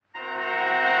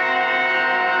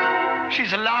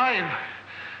She's alive.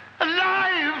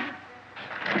 Alive!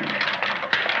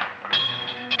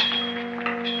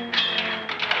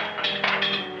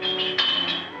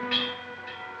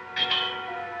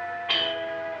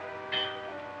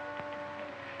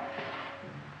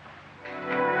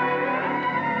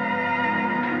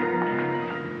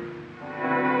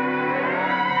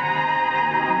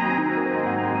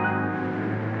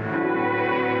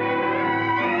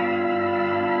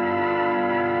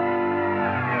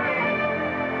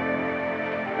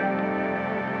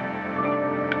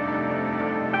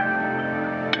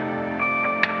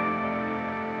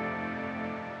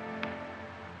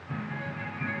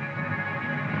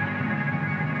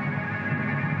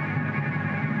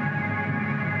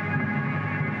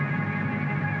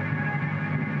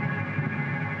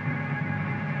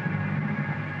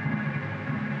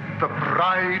 The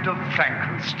Bride of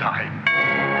Frankenstein.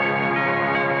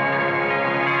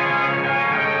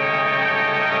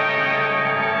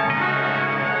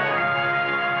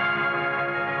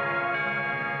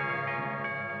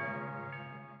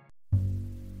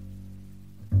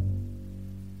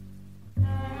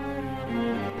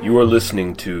 You are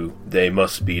listening to They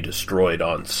Must Be Destroyed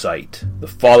on Sight. The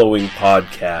following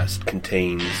podcast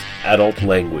contains adult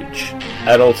language,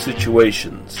 adult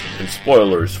situations, and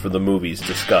spoilers for the movies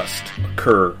discussed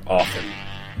occur often.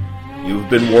 You've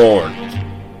been warned.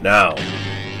 Now,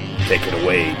 take it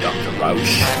away, Dr.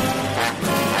 Rausch.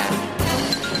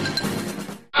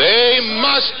 They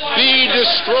must be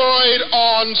destroyed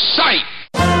on sight.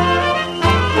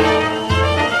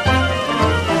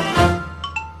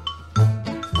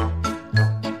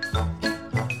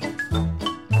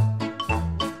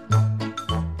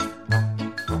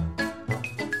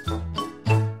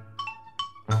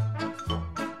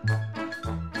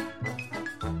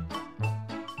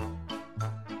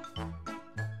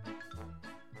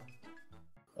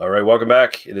 All right, welcome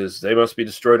back. It is They Must Be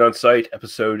Destroyed on Sight,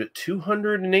 episode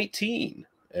 218.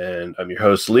 And I'm your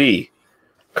host, Lee.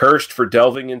 Cursed for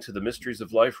delving into the mysteries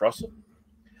of life, Russell.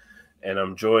 And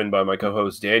I'm joined by my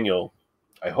co-host, Daniel.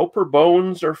 I hope her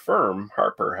bones are firm.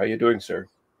 Harper, how you doing, sir?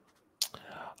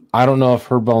 I don't know if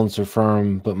her bones are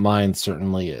firm, but mine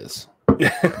certainly is.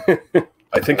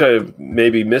 I think I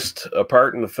maybe missed a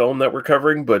part in the film that we're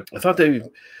covering, but I thought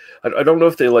I don't know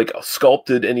if they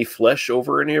sculpted any flesh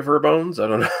over any of her bones. I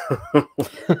don't know.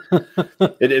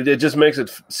 it just makes it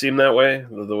seem that way,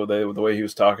 the way he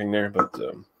was talking there. But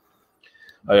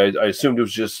I assumed it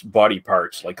was just body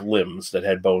parts, like limbs that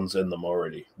had bones in them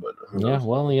already. But yeah,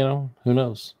 well, who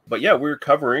knows? But yeah, we're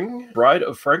covering Bride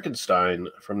of Frankenstein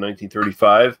from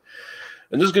 1935,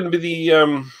 and this is going to be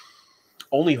the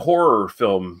only horror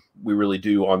film we really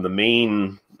do on the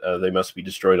main They Must Be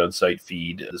Destroyed on Sight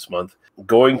feed this month.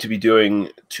 Going to be doing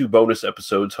 2 bonus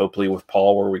episodes, hopefully with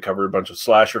Paul, where we cover a bunch of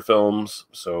slasher films.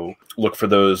 So look for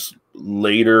those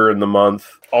later in the month.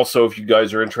 Also, if you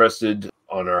guys are interested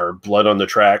on our Blood on the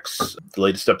Tracks, the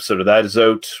latest episode of that is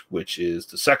out, which is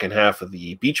the second half of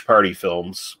the Beach Party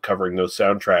films, covering those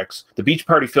soundtracks. The Beach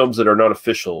Party films that are not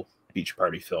official Beach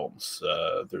Party films.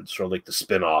 They're sort of like the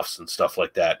spin-offs and stuff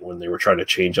like that, when they were trying to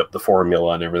change up the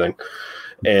formula and everything.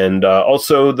 And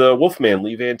also the Wolfman,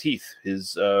 Lee Van Teeth,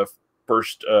 his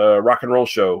first rock and roll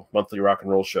show, monthly rock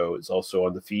and roll show, is also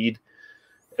on the feed.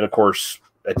 And of course,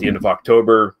 at the end of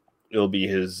October, it'll be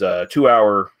his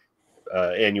 2-hour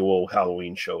annual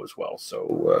Halloween show as well.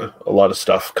 So a lot of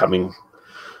stuff coming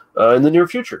in the near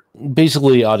future.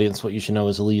 Basically, audience, what you should know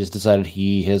is Lee has decided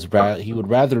he would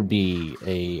rather be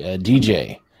a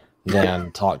DJ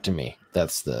than talk to me.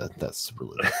 That's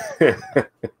really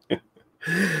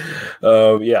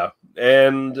yeah.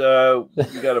 And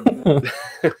we got a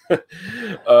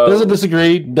doesn't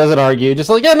disagree, doesn't argue, just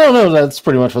like, yeah, no, that's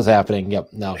pretty much what's happening.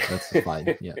 Yep, no, that's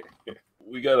fine. Yeah.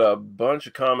 We got a bunch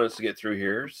of comments to get through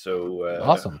here, so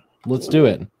awesome. Let's do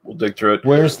it. We'll dig through it.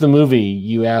 Where's the movie,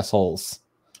 you assholes?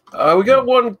 We got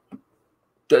one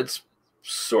that's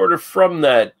sort of from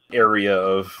that area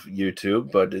of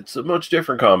YouTube, but it's a much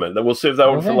different comment. Then we'll save that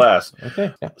one for last.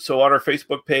 Okay. Yeah. So on our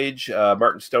Facebook page,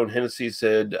 Martin Stone Hennessy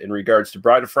said, in regards to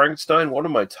Bride of Frankenstein, one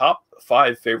of my top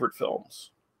 5 favorite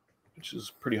films, which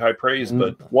is pretty high praise,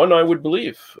 but one I would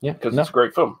believe, because it's a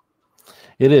great film.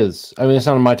 It is. I mean, it's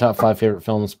not in my top 5 favorite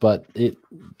films, but it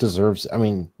deserves. I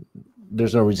mean,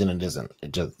 there's no reason it isn't.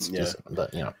 It just isn't.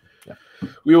 But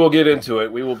we will get into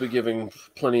it. We will be giving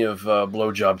plenty of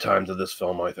blowjob time to this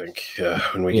film, I think,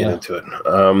 when we get into it.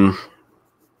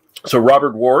 So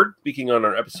Robert Ward, speaking on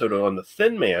our episode on The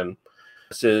Thin Man,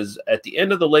 says, at the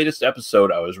end of the latest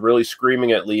episode, I was really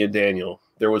screaming at Lee and Daniel.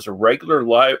 there was a regular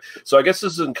live. So I guess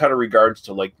this is in kind of regards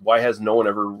to like, why has no one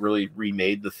ever really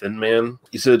remade The Thin Man?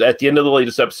 He said, at the end of the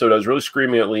latest episode, I was really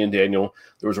screaming at Lee and Daniel.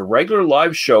 There was a regular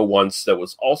live show once that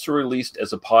was also released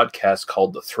as a podcast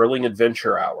called The Thrilling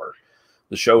Adventure Hour.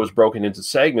 The show was broken into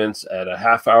segments at a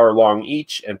half hour long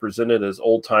each and presented as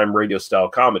old-time radio-style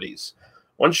comedies.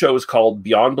 One show is called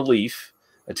Beyond Belief,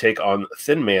 a take on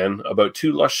Thin Man about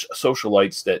two lush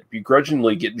socialites that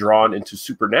begrudgingly get drawn into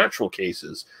supernatural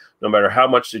cases, no matter how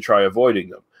much they try avoiding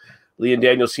them. Lee and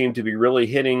Daniel seem to be really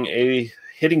hitting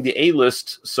the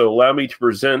A-list, so allow me to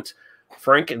present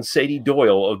Frank and Sadie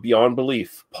Doyle of Beyond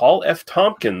Belief, Paul F.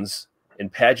 Tompkins,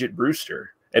 and Paget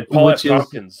Brewster. And Paul F.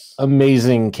 Tompkins.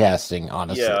 Amazing casting,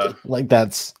 honestly. Yeah. Like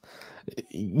that's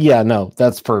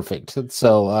perfect.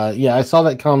 So I saw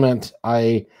that comment.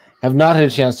 I have not had a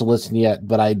chance to listen yet,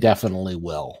 but I definitely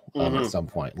will at some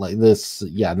point. Like this,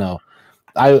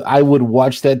 I would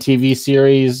watch that TV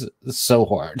series so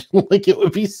hard. Like it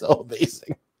would be so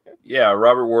amazing. Yeah,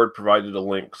 Robert Ward provided a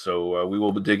link, so we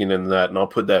will be digging into that, and I'll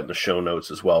put that in the show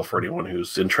notes as well for anyone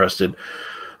who's interested.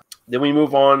 Then we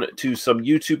move on to some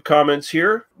YouTube comments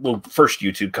here. Well, first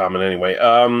YouTube comment anyway.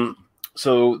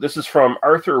 So this is from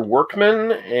Arthur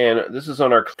Workman, and this is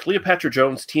on our Cleopatra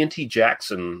Jones TNT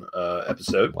Jackson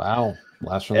episode. Wow.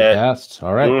 Last from the past.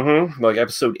 All right. Like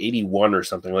episode 81 or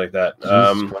something like that.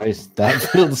 Jesus Christ. That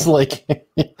feels like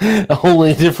a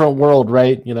wholly different world,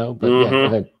 right? You know, but go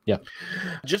ahead. Yeah.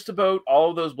 Just about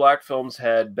all of those black films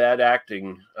had bad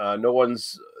acting. No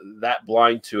one's that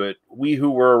blind to it. We who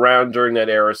were around during that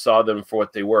era saw them for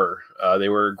what they were. They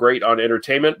were great on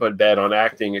entertainment, but bad on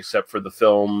acting, except for the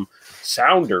film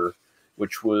Sounder,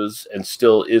 which was and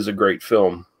still is a great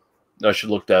film. I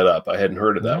should look that up. I hadn't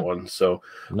heard of that one. So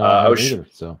no, I was either,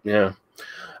 so yeah.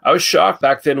 I was shocked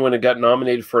back then when it got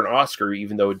nominated for an Oscar,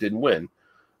 even though it didn't win.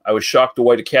 I was shocked the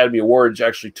White Academy Awards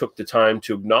actually took the time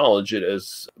to acknowledge it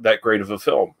as that great of a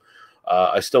film.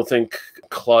 I still think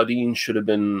Claudine should have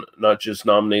been not just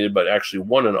nominated, but actually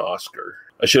won an Oscar.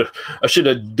 I should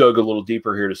have dug a little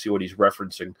deeper here to see what he's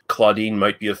referencing. Claudine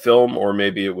might be a film, or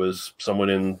maybe it was someone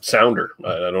in Sounder.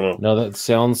 I don't know. No, that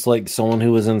sounds like someone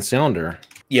who was in Sounder.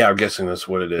 Yeah, I'm guessing that's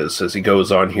what it is. As he goes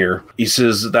on here, he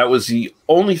says that was the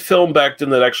only film back then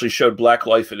that actually showed black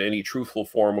life in any truthful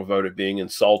form without it being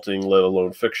insulting, let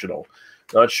alone fictional.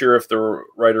 Not sure if the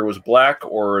writer was black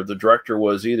or the director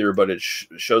was either, but it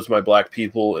shows my black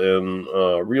people in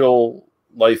real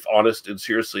life, honest and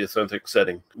seriously authentic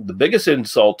setting. The biggest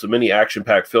insult to many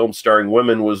action-packed films starring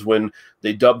women was when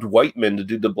they dubbed white men to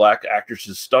do the black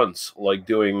actors' stunts, like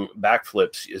doing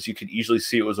backflips, as you could easily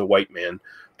see it was a white man.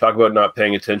 Talk about not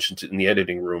paying attention in the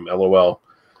editing room, LOL.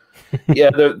 Yeah,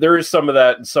 there is some of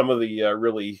that in some of the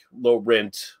really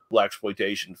low-rent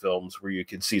blaxploitation films where you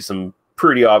can see some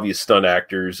pretty obvious stunt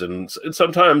actors, and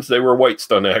sometimes they were white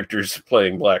stunt actors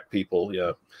playing black people,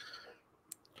 yeah.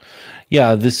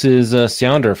 Yeah, this is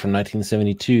Sounder from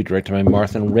 1972, directed by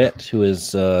Martin Ritt, who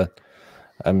is,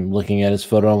 I'm looking at his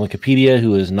photo on Wikipedia,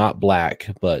 who is not black,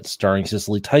 but starring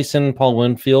Cicely Tyson, Paul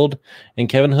Winfield, and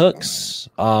Kevin Hooks.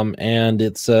 And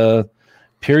it's a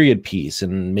period piece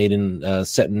and made in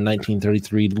set in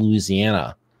 1933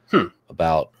 Louisiana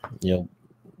about,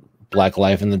 black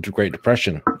life in the Great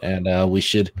Depression. And we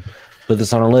should put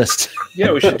this on our list.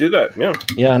 Yeah, we should do that. Yeah.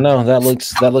 Yeah, no, that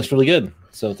looks really good.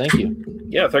 So thank you.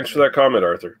 Yeah, thanks for that comment,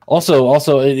 Arthur.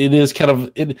 Also, it is kind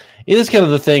of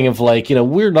the thing of like,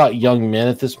 we're not young men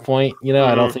at this point.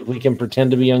 I don't think we can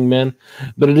pretend to be young men,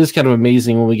 but it is kind of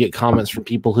amazing when we get comments from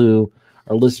people who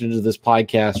are listening to this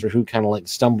podcast or who kind of like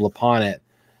stumble upon it,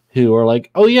 who are like,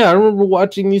 oh yeah, I remember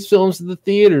watching these films in the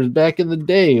theaters back in the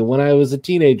day when I was a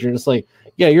teenager. And it's like,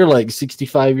 yeah, you're like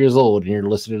 65 years old and you're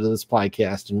listening to this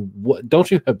podcast, and what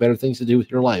don't you have better things to do with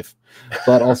your life?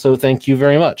 But also, thank you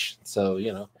very much. So,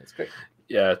 it's great.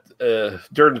 Yeah,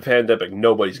 during the pandemic,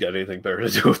 nobody's got anything better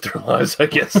to do with their lives, I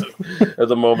guess, at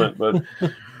the moment. But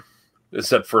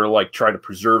except for like trying to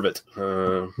preserve it,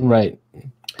 right?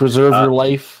 Preserve your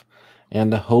life,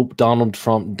 and hope Donald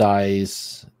Trump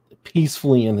dies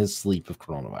peacefully in his sleep of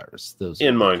coronavirus. Those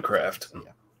in Minecraft.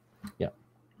 Yeah.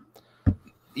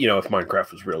 If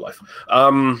Minecraft was real life.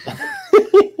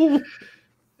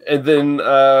 And then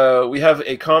we have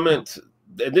a comment.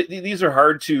 These are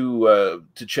hard to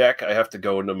check. I have to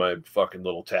go into my fucking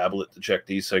little tablet to check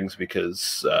these things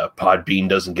because Podbean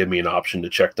doesn't give me an option to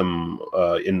check them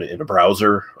in a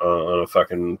browser on a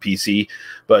fucking PC.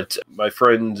 But my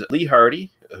friend Lee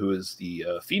Hardy, who is the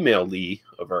female Lee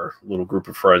of our little group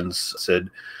of friends, said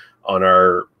on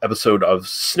our episode of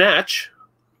Snatch,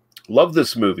 love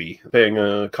this movie. Paying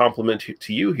a compliment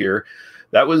to you here.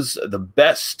 That was the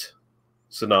best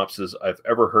synopsis I've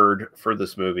ever heard for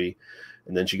this movie.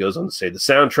 And then she goes on to say the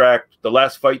soundtrack, the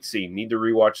last fight scene, need to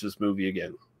rewatch this movie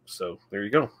again. So there you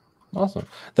go. Awesome.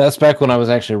 That's back when I was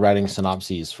actually writing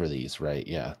synopses for these, right?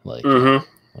 Yeah. Like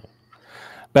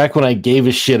back when I gave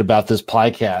a shit about this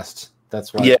podcast.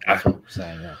 That's what I'm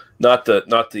saying. Yeah. Not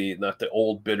the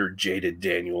old bitter jaded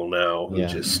Daniel now who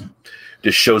just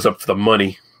shows up for the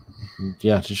money.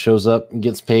 Yeah, just shows up and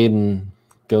gets paid and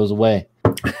goes away.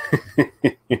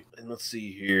 And let's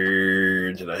see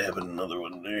here. Did I have another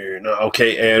one there? No.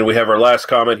 Okay, and we have our last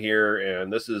comment here,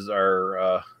 and this is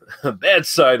our bad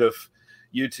side of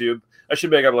YouTube. I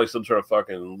should make up like some sort of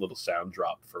fucking little sound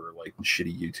drop for like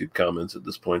shitty YouTube comments at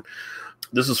this point.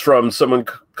 This is from someone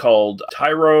called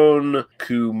Tyrone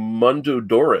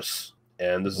Kumundodoris.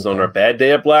 And this is on our Bad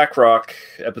Day at Black Rock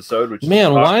episode. Which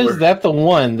Man, why is that the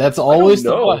one? That's always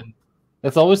the one.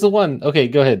 That's always the one. Okay,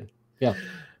 go ahead. Yeah.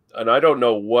 And I don't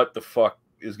know what the fuck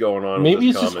is going on. Maybe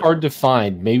it's just hard to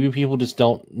find. Maybe people just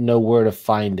don't know where to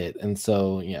find it. And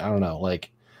so, yeah, I don't know. Like,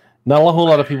 not a whole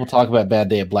lot of people talk about Bad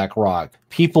Day at Black Rock.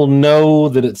 People know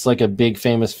that it's like a big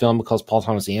famous film because Paul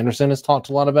Thomas Anderson has talked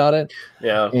a lot about it.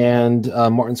 Yeah. And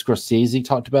Martin Scorsese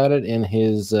talked about it in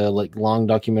his like long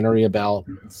documentary about,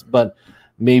 but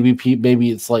maybe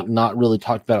it's like not really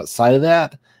talked about outside of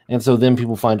that. And so then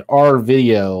people find our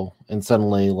video and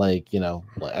suddenly like, you know,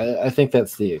 I think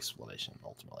that's the explanation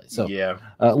ultimately. So yeah,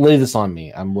 lay this on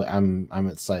me. I'm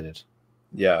excited.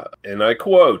 Yeah. And I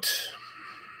quote,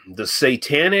 "The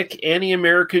satanic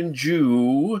anti-American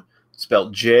Jew,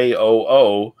 spelled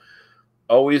Joo,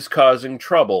 always causing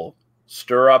trouble,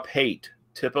 stir up hate,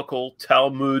 typical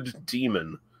Talmud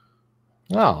demon."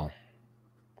 Oh.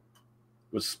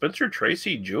 Was Spencer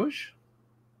Tracy Jewish?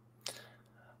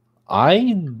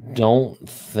 I don't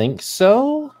think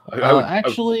so. I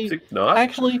think not.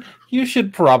 Actually, you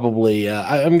should probably.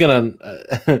 I'm gonna.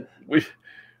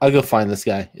 I'll go find this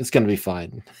guy. It's gonna be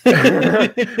fine.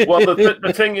 Well,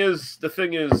 the thing is,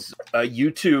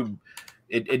 YouTube.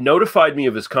 It notified me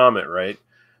of his comment, right?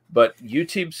 But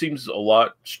YouTube seems a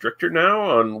lot stricter now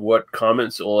on what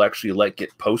comments it will actually let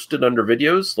get posted under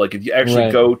videos. Like if you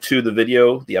actually go to the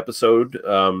video, the episode,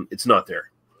 it's not there.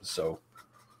 So.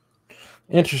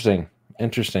 Interesting.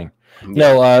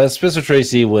 No, Spencer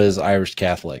Tracy was Irish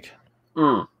Catholic.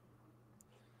 Mm.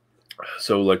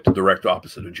 So, like the direct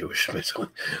opposite of Jewish, basically.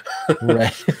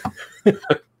 Right.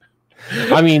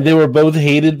 I mean, they were both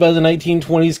hated by the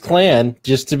 1920s Klan,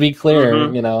 just to be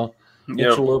clear, you know,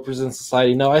 interlopers in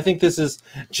society. No, I think this is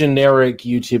generic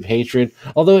YouTube hatred,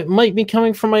 although it might be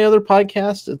coming from my other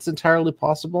podcast. It's entirely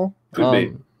possible. Could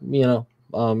be. You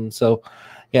know, so,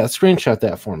 yeah, screenshot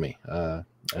that for me.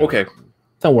 Okay.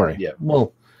 Don't worry. Yeah.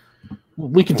 Well,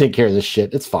 we can take care of this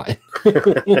shit. It's fine.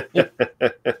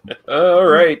 All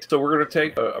right. So we're going to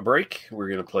take a break. We're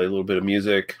going to play a little bit of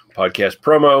music, podcast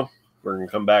promo. We're going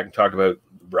to come back and talk about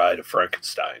The Bride of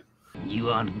Frankenstein.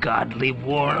 You ungodly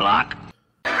warlock.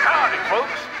 Howdy,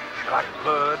 folks. You like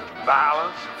blood,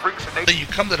 violence, freaks and nature? You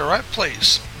come to the right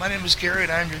place. My name is Gary,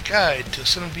 and I'm your guide to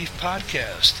Cinema Beef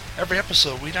Podcast. Every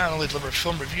episode, we not only deliver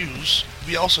film reviews,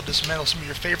 we also dismantle some of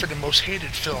your favorite and most hated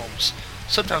films.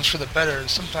 Sometimes for the better and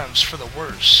sometimes for the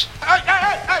worse.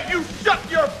 Hey, you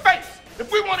shut your face! If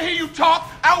we want to hear you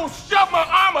talk, I will shove my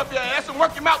arm up your ass and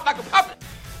work your mouth like a puppet.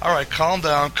 All right, calm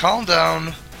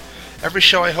down. Every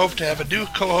show I hope to have a new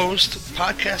co-host,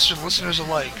 podcasters and listeners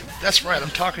alike. That's right, I'm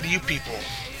talking to you people.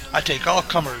 I take all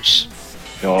comers.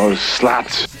 You're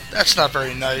sluts. That's not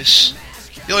very nice.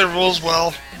 The only rules,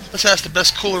 well, let's ask the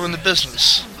best cooler in the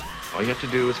business. All you have to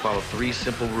do is follow 3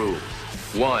 simple rules.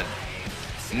 1,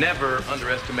 never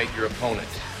underestimate your opponent.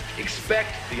 Expect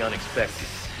the unexpected.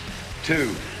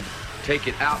 2, take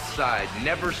it outside.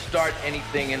 Never start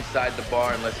anything inside the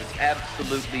bar unless it's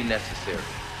absolutely necessary.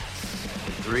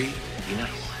 And 3, be nice.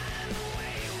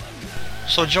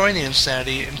 So join the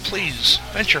insanity and please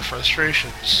vent your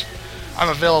frustrations. I'm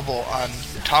available on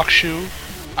TalkShoe,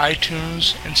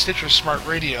 iTunes, and Stitcher Smart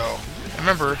Radio. And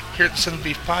remember, here at the Cinema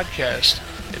Beef Podcast,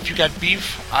 if you got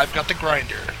beef, I've got the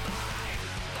grinder.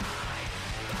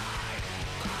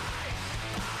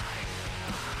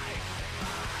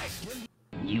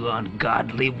 You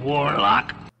ungodly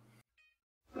warlock.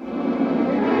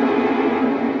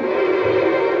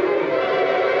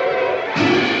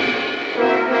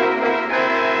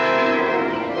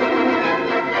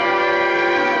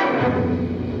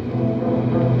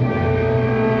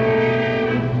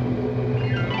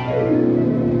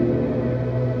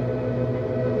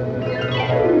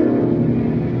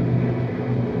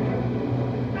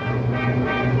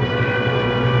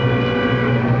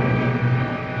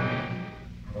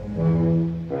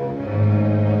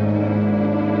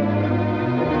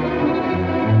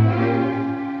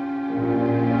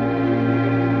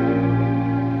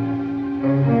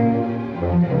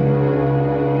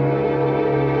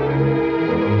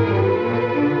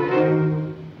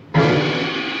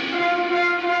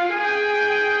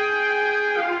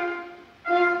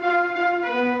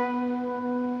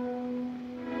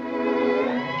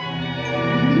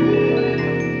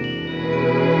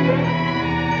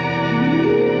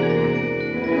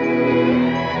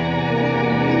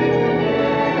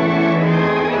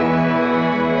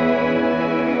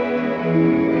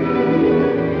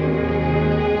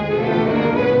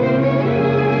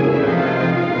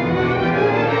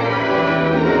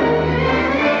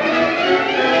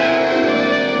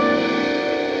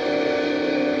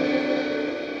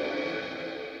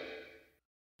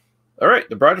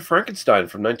 The Bride of Frankenstein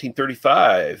from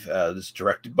 1935. This is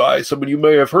directed by someone you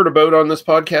may have heard about on this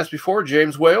podcast before,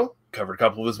 James Whale. Covered a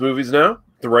couple of his movies now.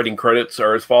 The writing credits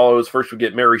are as follows. First, we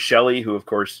get Mary Shelley, who, of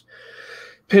course,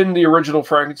 penned the original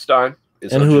Frankenstein.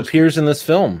 And who appears in this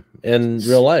film in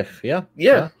real life. Yeah.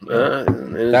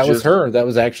 That was her. That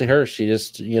was actually her. She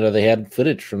just, they had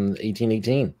footage from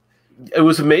 1818. It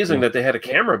was amazing that they had a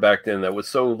camera back then that was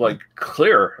so like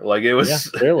clear. Like it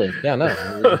was clearly. Yeah, no.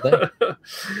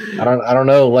 I don't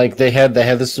know. Like they had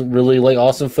this really like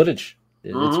awesome footage.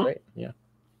 It's great. Yeah.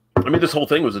 I mean, this whole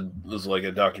thing was like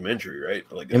a documentary, right?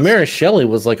 Like, and Mary Shelley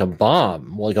was like a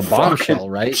bomb, like a bombshell,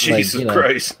 right? Jesus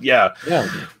Christ. Yeah.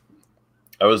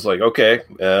 I was like, okay,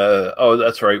 oh,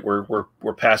 that's right. We're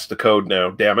past the code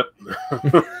now. Damn it.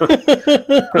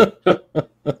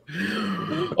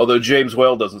 Although James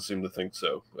Whale doesn't seem to think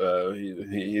so.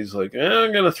 He's like,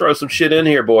 I'm gonna throw some shit in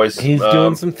here, boys. He's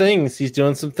doing some things.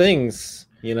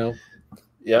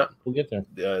 Yeah, we'll get there.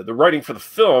 The writing for the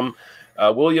film,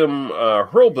 William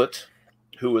Hurlbut,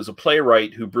 who was a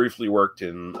playwright who briefly worked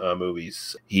in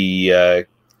movies. He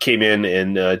came in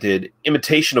and did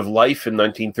Imitation of Life in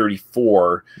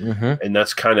 1934, and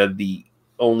that's kind of the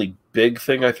only big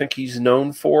thing I think he's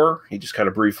known for. He just kind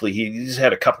of briefly, he just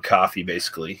had a cup of coffee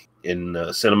basically in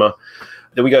cinema.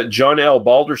 Then we got John L.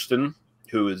 Balderston,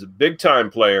 who is a big-time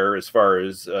player as far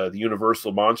as the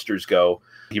Universal monsters go.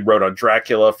 He wrote on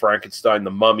Dracula, Frankenstein,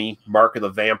 The Mummy, Mark of the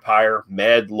Vampire,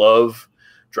 Mad Love,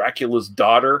 Dracula's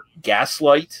Daughter,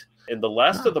 Gaslight, and The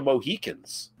Last of the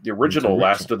Mohicans, the original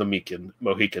Last of the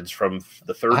Mohicans from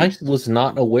the 30s. I was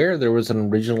not aware there was an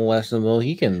original Last of the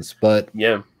Mohicans, but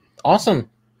yeah, awesome,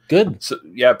 good. So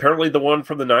yeah, apparently the one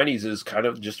from the 90s is kind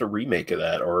of just a remake of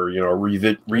that, or a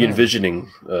re-envisioning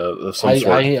of some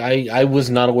sort. I was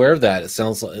not aware of that. It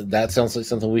sounds like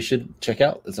something we should check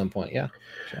out at some point. Yeah.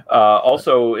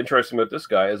 Also interesting about this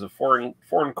guy, as a foreign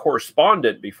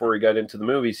correspondent before he got into the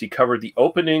movies, he covered the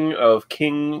opening of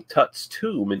King Tut's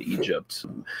tomb in Egypt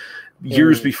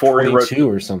years before he wrote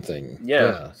or something.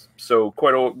 Yeah, so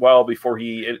quite a while before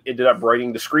he ended up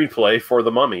writing the screenplay for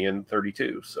The Mummy in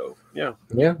 1932. So yeah.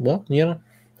 Well,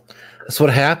 that's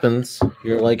what happens.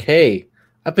 You're like, hey,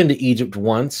 I've been to Egypt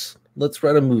once. Let's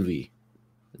write a movie.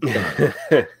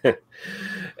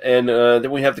 And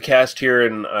then we have the cast here,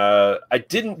 and I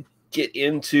didn't get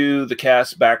into the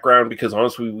cast background because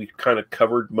honestly, we kind of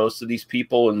covered most of these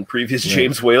people in previous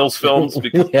James Whale's films.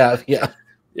 Because,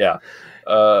 yeah.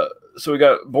 So we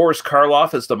got Boris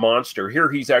Karloff as the monster.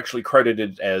 Here, he's actually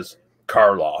credited as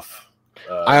Karloff.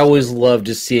 I always love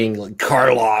just seeing like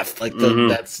Karloff. Like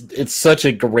it's such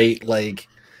a great like.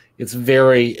 It's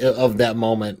very of that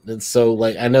moment. And so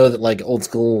like I know that like old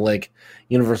school like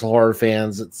Universal horror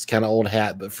fans, it's kind of old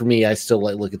hat, but for me, I still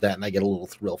like look at that and I get a little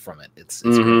thrill from it. It's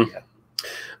great,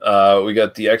 yeah. We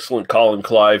got the excellent Colin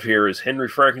Clive here as Henry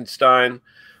Frankenstein.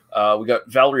 We got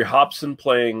Valerie Hobson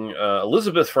playing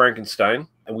Elizabeth Frankenstein,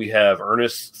 and we have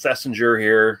Ernest Thesiger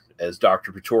here as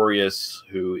Dr. Pretorius,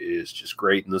 who is just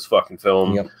great in this fucking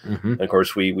film. Yep. And of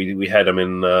course, we had him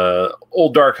in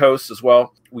Old Dark House as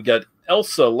well. We got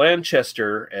Elsa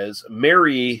Lanchester as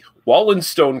Mary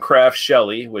Wollstonecraft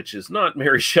Shelley, which is not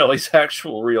Mary Shelley's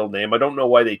actual real name. I don't know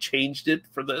why they changed it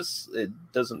for this. It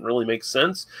doesn't really make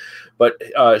sense. But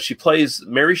she plays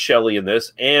Mary Shelley in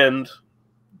this and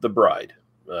the bride.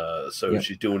 So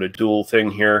she's doing a dual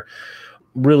thing here.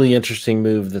 Really interesting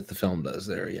move that the film does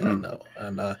there. Yeah, no.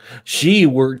 And she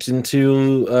worked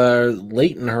into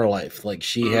late in her life. Like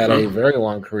she had a very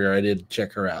long career. I did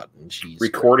check her out, and she's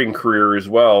recording career as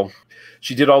well.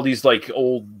 She did all these like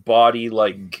old body,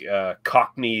 like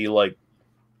Cockney, like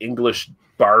English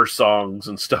bar songs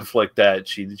and stuff like that.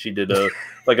 She did a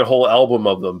like a whole album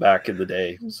of them back in the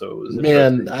day. So it was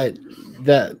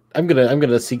I'm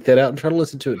gonna seek that out and try to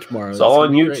listen to it tomorrow. It's all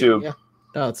on YouTube. Yeah.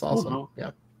 No, it's awesome.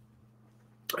 Yeah.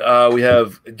 We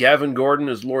have Gavin Gordon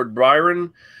as Lord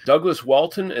Byron, Douglas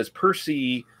Walton as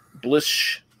Percy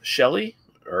Blish Shelley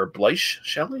or Bleish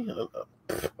Shelley. I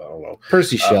don't know.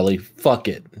 Percy Shelley. Fuck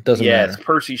it. It doesn't matter. Yeah, it's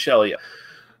Percy Shelley.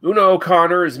 Una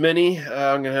O'Connor is Minnie.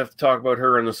 I'm going to have to talk about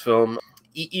her in this film.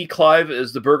 E. Clive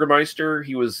is the Burgermeister.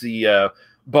 He was the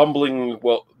bumbling,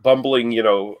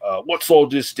 what's all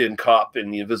this in cop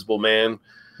in The Invisible Man.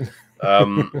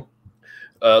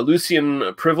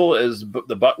 Lucian Privel as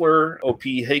the Butler.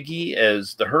 O.P. Hagee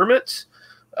as the Hermit.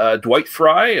 Dwight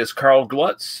Fry as Carl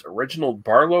Glutz. Reginald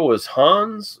Barlow as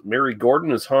Hans. Mary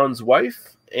Gordon as Hans'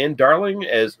 wife. Anne Darling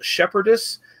as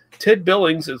Shepherdess. Ted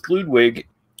Billings as Ludwig.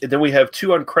 And then we have two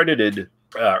uncredited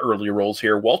early roles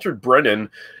here. Walter Brennan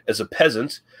as a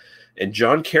peasant. And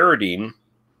John Carradine,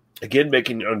 again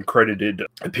making an uncredited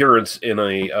appearance in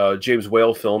a James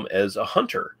Whale film as a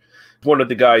hunter. one of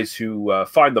the guys who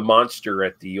find the monster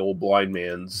at the old blind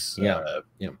man's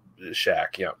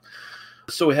shack. Yeah.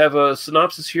 So we have a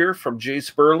synopsis here from Jay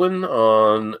Sperlin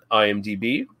on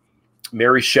IMDb.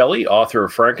 Mary Shelley, author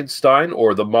of Frankenstein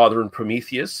or The Modern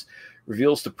Prometheus,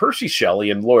 reveals to Percy Shelley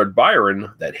and Lord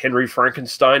Byron that Henry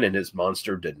Frankenstein and his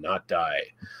monster did not die.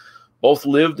 Both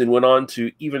lived and went on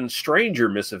to even stranger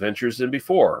misadventures than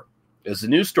before. As the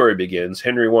new story begins,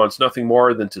 Henry wants nothing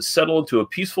more than to settle into a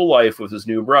peaceful life with his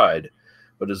new bride.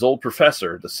 But his old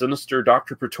professor, the sinister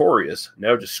Dr. Pretorius,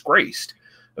 now disgraced,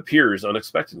 appears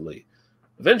unexpectedly.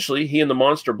 Eventually, he and the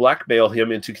monster blackmail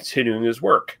him into continuing his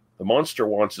work. The monster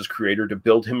wants his creator to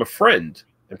build him a friend,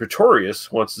 and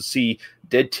Pretorius wants to see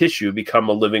dead tissue become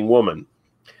a living woman.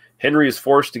 Henry is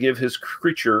forced to give his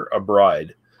creature a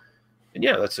bride. And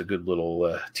yeah, that's a good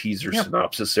little teaser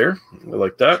synopsis there. I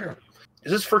like that. Sure.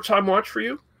 Is this first time watch for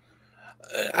you?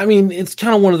 I mean, it's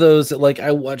kind of one of those that like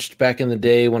I watched back in the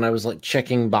day when I was like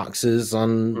checking boxes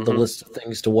on the list of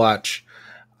things to watch.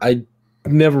 I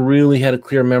never really had a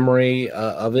clear memory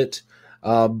of it,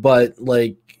 but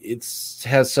like it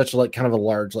has such like kind of a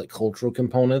large like cultural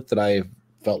component that I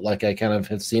felt like I kind of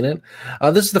have seen it.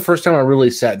 This is the first time I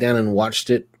really sat down and watched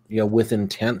it, you know, with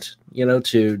intent, you know,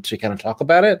 to kind of talk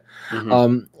about it.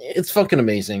 It's fucking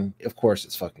amazing. Of course,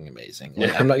 it's fucking amazing.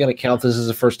 Like, I'm not going to count this as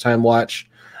a first time watch.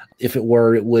 If it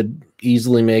were, it would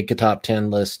easily make a top 10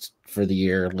 list for the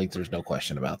year. Like, there's no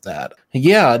question about that.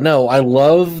 Yeah, no, I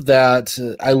love that.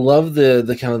 I love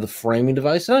the kind of the framing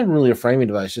device. Not really a framing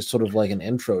device, just sort of like an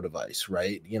intro device,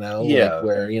 right? You know, like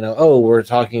where, you know, oh, we're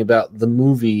talking about the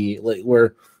movie. Like,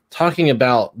 we're talking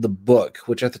about the book,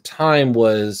 which at the time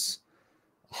was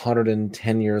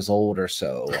 110 years old or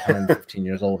so, 115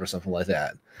 years old or something like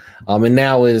that. And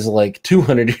now is like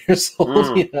 200 years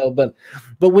old, you know, but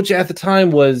which at the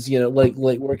time was, you know, like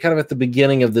we're kind of at the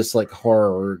beginning of this like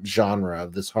horror genre,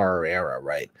 of this horror era,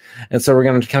 right? And so we're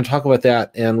going to kind of talk about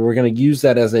that, and we're going to use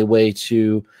that as a way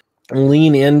to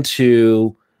lean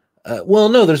into well,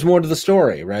 no, there's more to the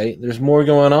story, right? There's more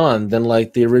going on than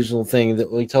like the original thing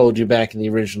that we told you back in the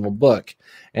original book.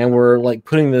 And we're like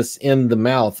putting this in the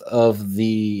mouth of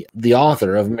the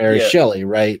author of Mary Shelley,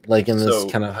 right? Like in this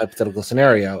kind of hypothetical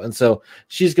scenario. And so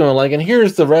she's going like, and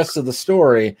here's the rest of the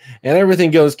story, and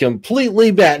everything goes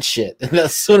completely batshit. And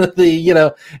that's sort of the, you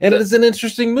know, and it's an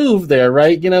interesting move there,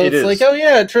 right? You know, it's like, oh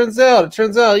yeah, it turns out,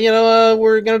 you know,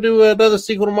 we're gonna do another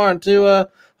sequel tomorrow to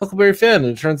Huckleberry Finn.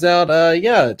 And it turns out,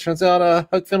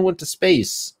 Huck Finn went to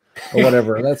space. Or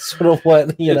whatever. That's sort of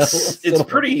what, you know. It's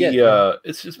pretty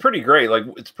it's pretty great. Like,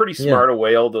 it's pretty smart of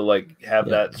Whale to like have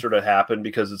that sort of happen,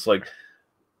 because it's like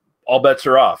all bets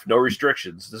are off, no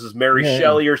restrictions. This is Mary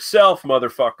Shelley herself,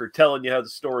 motherfucker, telling you how the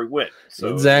story went. So,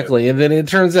 exactly. And then it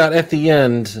turns out at the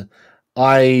end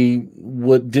I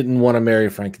didn't want to marry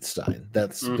Frankenstein.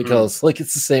 That's because like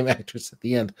it's the same actress at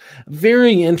the end.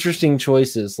 Very interesting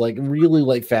choices, like really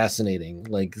like fascinating,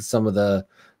 like some of the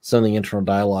internal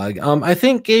dialogue. I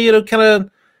think, you know, kind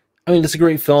of, I mean, it's a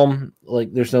great film.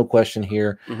 Like, there's no question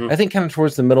here. I think kind of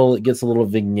towards the middle, it gets a little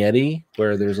vignette-y,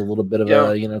 where there's a little bit of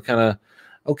a, you know, kind of,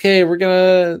 okay, we're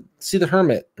going to see the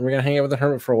hermit, and we're going to hang out with the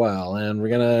hermit for a while, and we're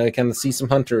going to kind of see some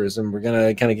hunters, and we're going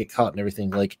to kind of get caught and everything.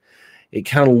 Like, it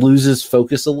kind of loses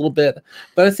focus a little bit.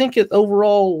 But I think it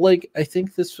overall, like, I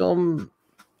think this film,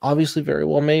 obviously very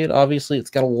well made. Obviously, it's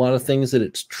got a lot of things that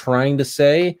it's trying to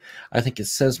say. I think it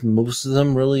says most of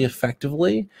them really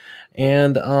effectively.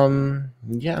 And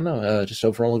just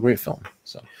overall a great film.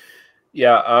 So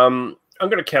I'm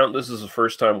going to count this as a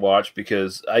first time watch,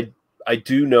 because I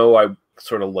do know I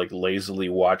sort of like lazily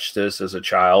watched this as a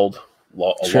child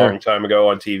a long time ago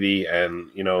on TV, and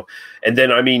you know, and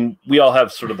then I mean, we all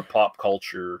have sort of the pop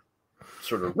culture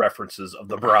sort of references of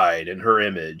the bride, and her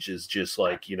image is just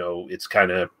like, you know, it's kind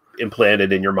of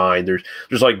implanted in your mind.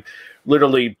 There's like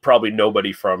literally probably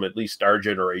nobody from at least our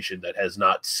generation that has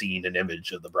not seen an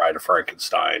image of the Bride of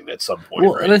Frankenstein at some point.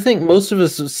 Well, right? And I think most of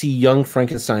us see young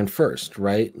Frankenstein first,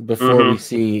 right? Before we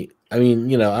see, I mean,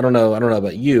 you know, I don't know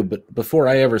about you, but before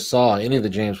I ever saw any of the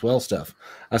James Whale stuff,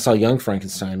 I saw Young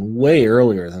Frankenstein way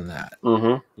earlier than that.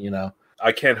 You know,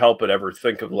 I can't help but ever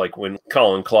think of like when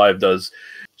Colin Clive does,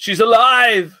 "She's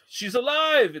alive! She's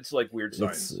alive!" It's like Weird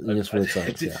Science. It's Weird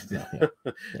Science.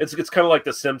 It's kind of like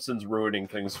The Simpsons ruining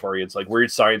things for you. It's like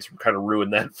Weird Science kind of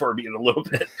ruined that for me in a little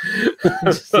bit.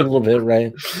 Just a little bit,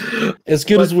 right? As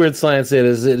good as Weird Science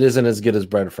is, it isn't as good as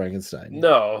Bride of Frankenstein.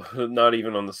 No, not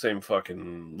even on the same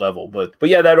fucking level. But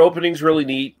yeah, that opening's really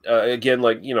neat. Again,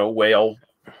 like, you know, Whale,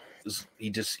 he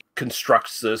just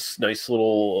constructs this nice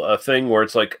little thing where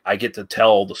it's like, I get to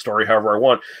tell the story however I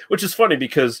want, which is funny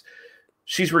because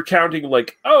she's recounting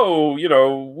like, oh, you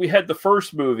know, we had the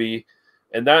first movie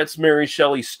And that's Mary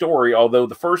Shelley's story, although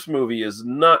the first movie is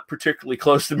not particularly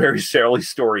close to Mary Shelley's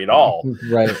story at all.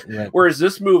 Right. Whereas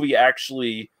this movie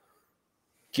actually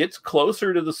gets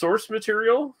closer to the source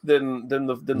material than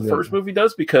the first movie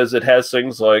does, because it has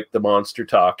things like the monster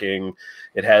talking.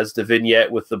 It has the vignette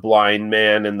with the blind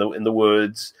man in the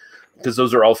woods, because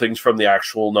those are all things from the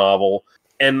actual novel.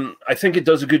 And I think it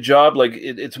does a good job. Like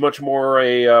it's much more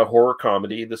a horror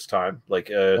comedy this time. Like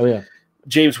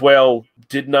James Whale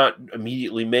did not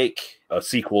immediately make a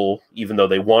sequel, even though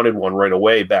they wanted one right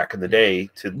away back in the day.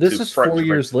 This is 4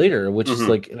 years later, which is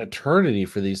like an eternity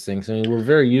for these things. I mean, we're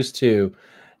very used to,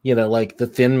 like the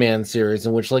Thin Man series,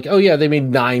 in which like, oh yeah, they made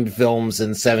 9 films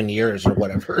in 7 years or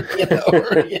whatever.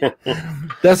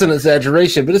 That's an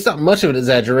exaggeration, but it's not much of an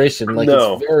exaggeration. Like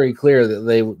it's very clear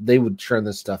that they would churn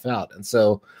this stuff out. And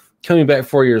so coming back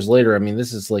 4 years later, I mean,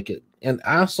 this is like it. And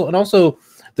also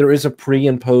there is a pre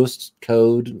and post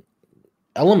code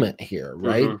element here,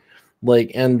 right?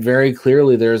 Like, and very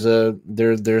clearly there's a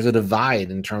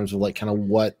divide in terms of like kind of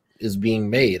what is being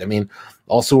made. I mean,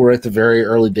 also we're at the very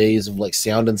early days of like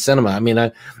sound and cinema. I mean,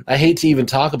 I hate to even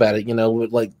talk about it,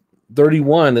 like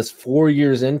 31 is 4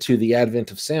 years into the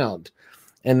advent of sound.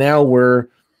 And now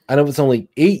I know it's only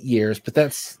 8 years, but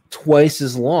that's twice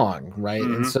as long, right?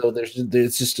 And so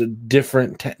it's just a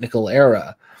different technical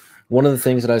era. One of the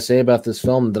things that I say about this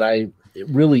film that I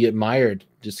really admired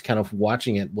just kind of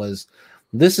watching it was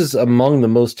this is among the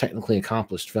most technically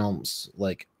accomplished films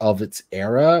like of its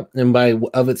era. And by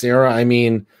of its era, I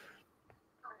mean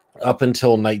up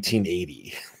until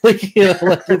 1980.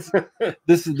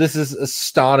 This is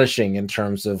astonishing in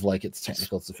terms of like its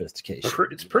technical sophistication.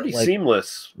 It's pretty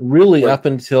seamless. Really, up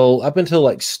until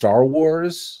like Star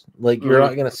Wars, like you're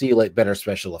not going to see like better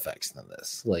special effects than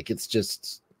this. Like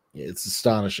it's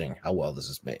astonishing how well this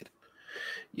is made.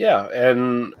 Yeah,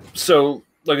 and so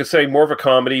like I say, more of a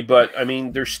comedy, but I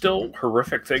mean, there's still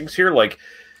horrific things here. Like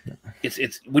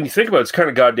it's when you think about it, it's kind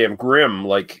of goddamn grim.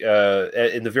 Like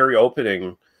in the very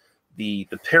opening, the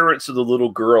parents of the little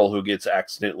girl who gets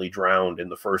accidentally drowned in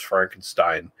the first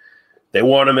Frankenstein, they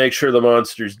want to make sure the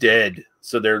monster's dead.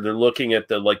 So they're looking at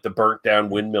the burnt down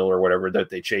windmill or whatever that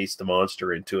they chased the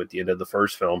monster into at the end of the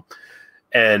first film.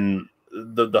 And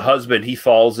the husband, he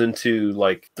falls into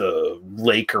like the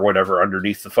lake or whatever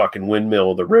underneath the fucking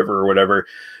windmill, the river or whatever,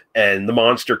 and the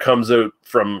monster comes out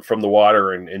from the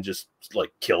water and just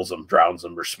like kills him, drowns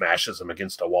him, or smashes him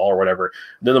against a wall or whatever.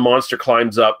 And then the monster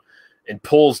climbs up and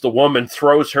pulls the woman,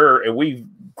 throws her, and we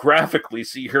graphically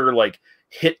see her like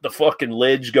hit the fucking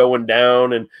ledge going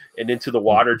down and into the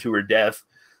water to her death.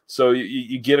 So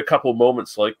you get a couple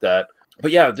moments like that.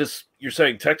 But yeah, this, you're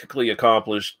saying technically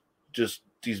accomplished, just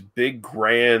these big,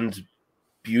 grand,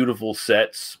 beautiful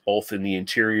sets, both in the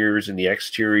interiors and the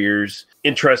exteriors.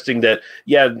 Interesting that,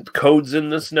 code's in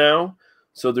this now.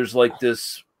 So there's like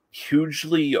this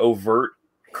hugely overt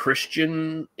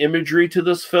Christian imagery to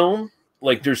this film.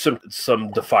 Like there's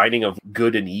some defining of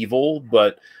good and evil,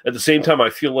 but at the same time, I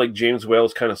feel like James Whale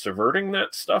is kind of subverting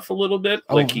that stuff a little bit.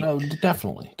 No,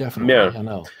 definitely. Yeah. I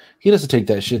know. He doesn't take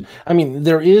that shit. I mean,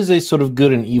 there is a sort of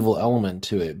good and evil element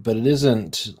to it, but it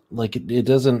isn't like it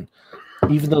doesn't,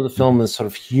 even though the film is sort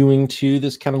of hewing to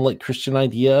this kind of like Christian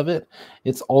idea of it,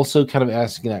 it's also kind of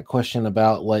asking that question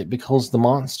about like, because the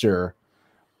monster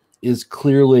is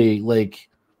clearly like,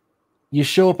 you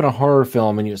show up in a horror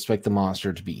film and you expect the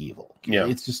monster to be evil. Yeah.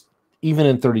 It's just, even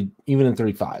in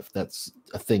 35, that's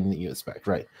a thing that you expect,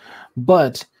 right?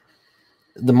 But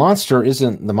the monster is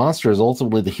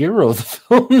ultimately the hero of the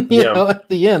film, you know, at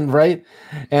the end, right?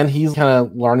 And he's kind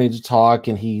of learning to talk,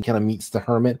 and he kind of meets the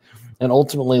hermit, and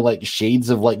ultimately like shades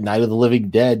of like Night of the Living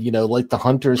Dead, you know, like the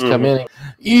hunters come in,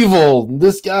 evil,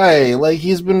 this guy, like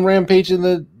he's been rampaging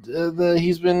the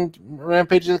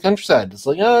countryside. It's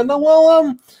like, no,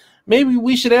 well, maybe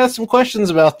we should ask some questions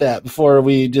about that before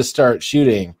we just start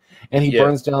shooting. And he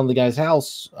burns down the guy's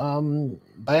house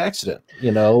by accident,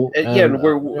 you know. And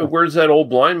where's that old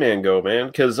blind man go, man?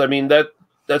 Because I mean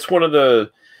that's one of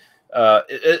the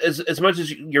as much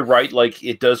as you're right, like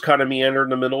it does kind of meander in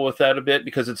the middle with that a bit,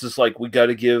 because it's just like we got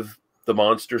to give the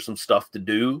monster some stuff to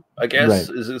do, I guess,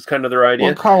 is kind of their idea.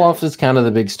 Well, Karloff is kind of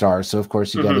the big star, so of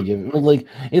course you got to give it. Like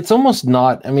it's almost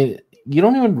not. I mean, you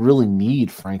don't even really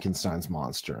need Frankenstein's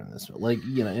monster in this, like,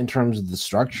 you know, in terms of the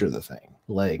structure of the thing.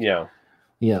 Like,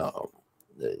 you know,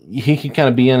 he can kind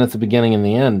of be in at the beginning and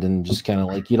the end, and just kind of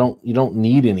like you don't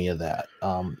need any of that.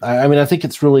 I mean, I think it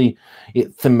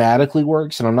thematically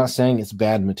works, and I'm not saying it's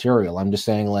bad material. I'm just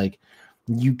saying like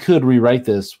you could rewrite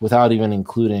this without even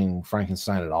including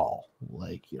Frankenstein at all.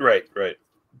 Like, you know. Right.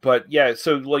 But yeah,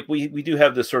 so like we do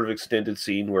have this sort of extended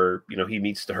scene where, you know, he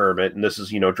meets the hermit, and this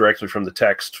is, you know, directly from the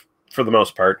text for the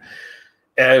most part.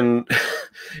 And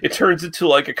it turns into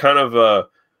like a kind of a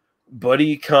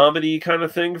buddy comedy kind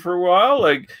of thing for a while,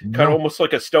 like kind of almost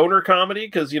like a stoner comedy,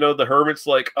 because, you know, the hermit's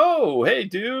like, oh, hey,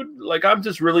 dude, like, I'm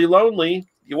just really lonely.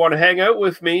 You want to hang out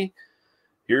with me?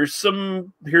 Here's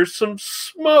some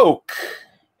smoke.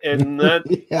 And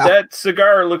that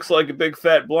cigar looks like a big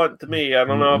fat blunt to me. I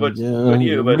don't know about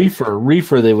you, but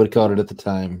reefer they would have called it at the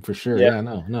time for sure. Yeah,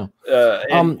 no.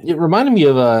 It reminded me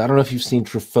of I don't know if you've seen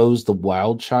Truffaut's The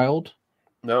Wild Child.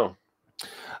 No.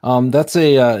 That's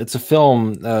it's a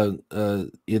film.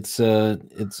 It's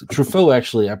Truffaut,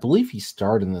 actually. I believe he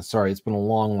starred in this. Sorry, it's been a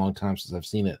long time since I've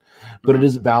seen it, but it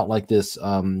is about like this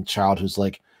child who's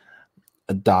like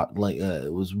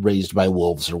was raised by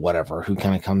wolves or whatever, who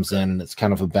kind of comes in, and it's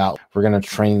kind of about, we're going to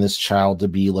train this child to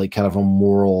be like kind of a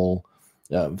moral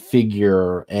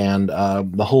figure, and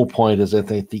the whole point is that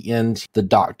at the end, the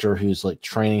doctor who's like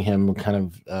training him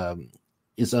kind of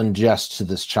is unjust to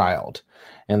this child,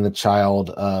 and the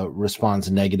child responds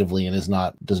negatively and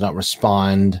does not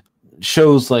respond,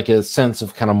 shows like a sense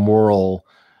of kind of moral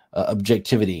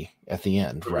objectivity at the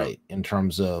end, right? In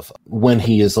terms of when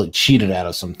he is like cheated out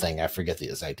of something. I forget the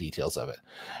exact details of it.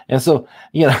 And so,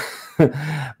 you know,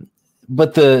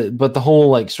 but the whole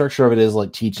like structure of it is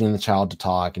like teaching the child to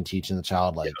talk and teaching the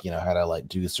child like, you know, how to like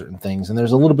do certain things. And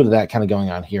there's a little bit of that kind of going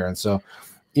on here. And so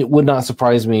it would not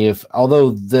surprise me if,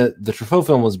 although the Truffaut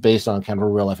film was based on kind of a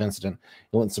real life incident,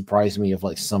 it wouldn't surprise me if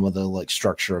like some of the like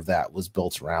structure of that was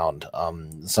built around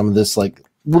some of this like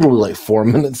literally like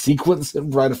 4-minute sequence in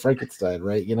Bride of Frankenstein,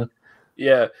 right? You know?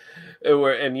 Yeah.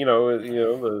 And you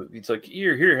know, it's like,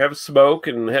 here, have a smoke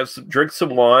and drink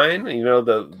some wine. You know,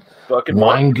 the fucking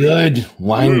wine good.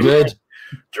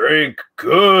 Drink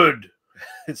good.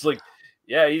 It's like,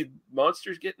 yeah,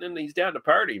 Monster's getting in. He's down to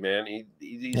party, man.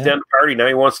 He's down to party now.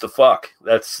 He wants to fuck.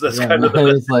 That's kind of the.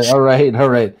 It's like, all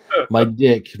right. My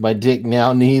dick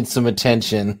now needs some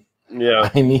attention. Yeah,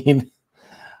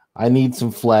 I need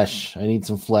some flesh. I need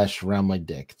some flesh around my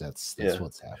dick. That's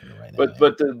what's happening right now.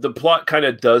 But the plot kind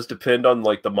of does depend on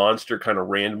like the monster kind of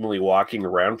randomly walking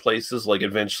around places. Like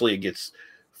eventually it gets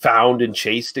found and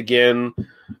chased again.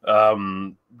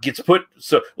 Gets put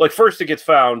first it gets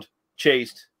found,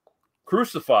 chased,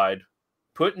 crucified,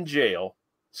 put in jail,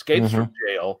 escapes from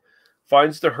jail,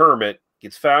 finds the hermit,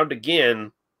 gets found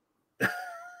again.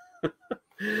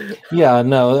 Yeah,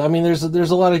 no, I mean, there's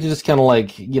a lot of just kind of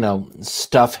like, you know,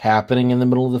 stuff happening in the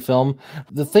middle of the film.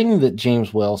 The thing that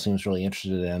James Whale seems really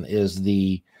interested in is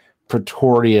the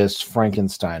Pretorius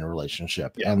Frankenstein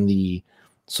relationship and the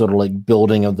sort of like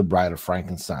building of the Bride of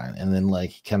Frankenstein, and then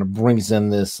like he kind of brings in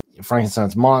this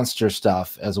Frankenstein's monster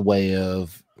stuff as a way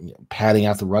of, you know, padding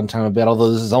out the runtime a bit,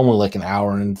 although this is only like an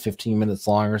hour and 15 minutes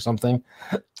long or something.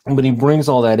 But he brings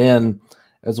all that in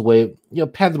as a way of, you know,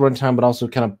 pad the runtime, but also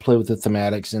kind of play with the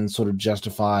thematics and sort of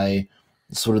justify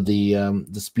sort of the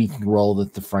speaking role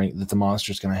that the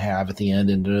monster is going to have at the end,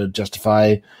 and to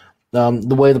justify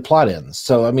the way the plot ends.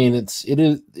 So I mean, it's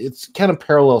kind of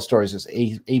parallel stories. It's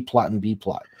A plot and B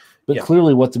plot. But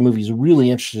clearly what the movie's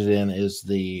really interested in is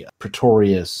the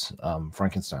Pretorius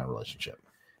Frankenstein relationship.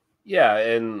 Yeah,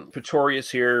 and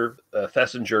Pretorius here,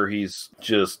 Thesiger, he's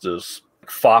just this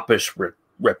foppish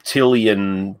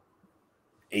reptilian,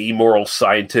 amoral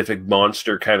scientific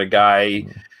monster kind of guy.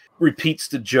 Repeats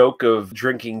the joke of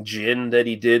drinking gin that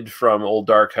he did from Old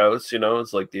Dark House. You know,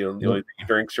 it's like the only thing he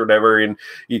drinks or whatever. And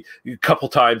a couple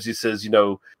times he says, you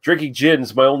know, drinking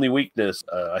gin's my only weakness.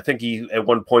 I think he at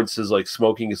one point says like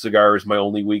smoking a cigar is my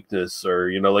only weakness, or,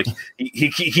 you know, like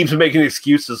he keeps making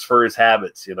excuses for his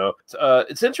habits. You know,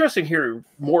 it's interesting here.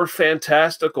 More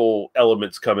fantastical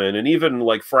elements come in, and even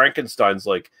like Frankenstein's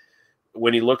like,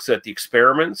 when he looks at the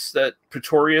experiments that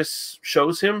Pretorius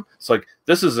shows him, it's like,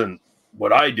 this isn't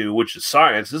what I do, which is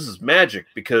science. This is magic,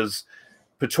 because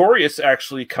Pretorius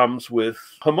actually comes with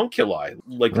homunculi,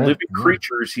 like living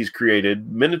creatures he's created,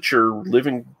 miniature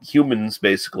living humans,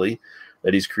 basically,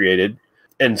 that he's created,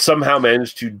 and somehow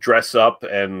managed to dress up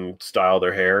and style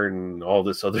their hair and all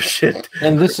this other shit.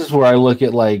 And this is where I look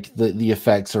at like the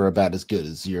effects are about as good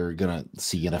as you're gonna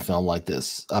see in a film like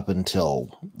this up until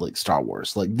like Star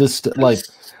Wars. Like this,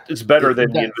 it's better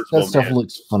than the Invisible that stuff Man.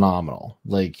 Looks phenomenal.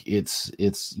 Like it's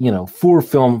you know, for a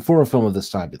film of this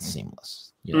type, it's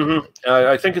seamless. You know?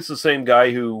 I think it's the same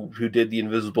guy who did the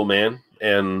Invisible Man,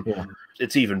 and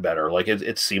it's even better. Like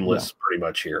it's seamless pretty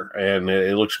much here, and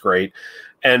it looks great.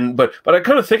 And but I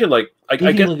kind of thinking like I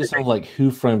get look at something like Who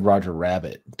Framed Roger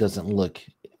Rabbit doesn't look,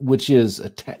 which is a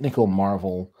technical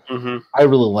marvel. I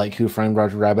really like Who Framed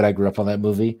Roger Rabbit. I grew up on that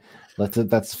movie.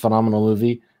 That's a phenomenal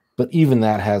movie. But even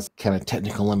that has kind of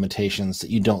technical limitations that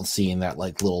you don't see in that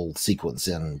like little sequence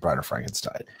in Bride of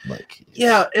Frankenstein. Like,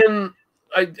 yeah, and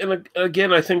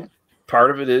again, I think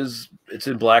part of it is it's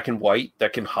in black and white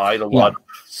that can hide a lot of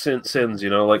sins,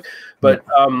 you know. Like, but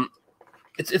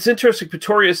it's interesting.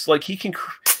 Pretorius, like he can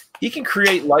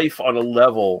create life on a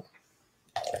level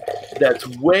that's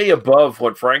way above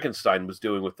what Frankenstein was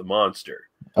doing with the monster.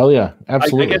 Oh yeah,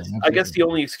 absolutely. I guess the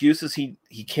only excuse is he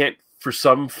can't, for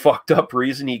some fucked up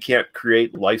reason, he can't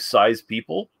create life-size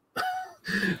people.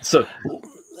 So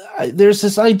there's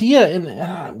this idea,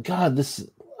 and God, this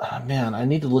man, I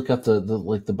need to look up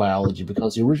the biology,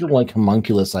 because the original like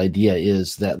homunculus idea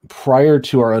is that prior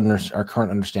to our current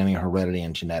understanding of heredity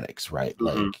and genetics, right?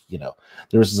 Like, you know,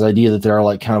 there's this idea that there are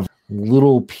like kind of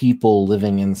little people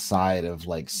living inside of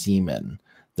like semen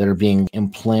that are being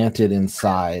implanted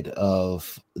inside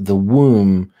of the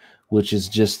womb, which is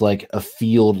just like a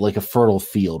field, like a fertile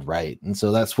field, right? And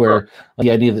so that's where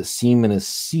the idea that semen is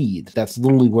seed, that's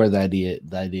literally where the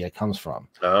idea comes from.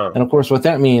 And of course, what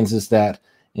that means is that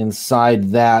inside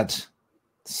that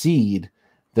seed,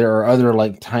 there are other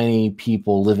like tiny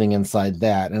people living inside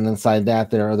that, and inside that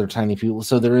there are other tiny people.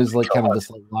 So there is like kind of this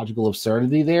like logical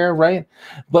absurdity there, right?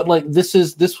 But like this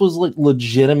was like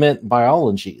legitimate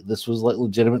biology. This was like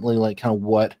legitimately like kind of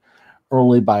what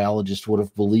early biologists would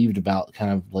have believed about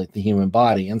kind of like the human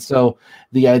body. And so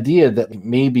the idea that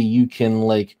maybe you can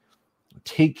like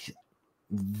take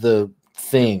the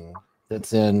thing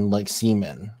that's in like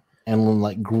semen and then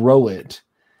like grow it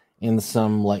in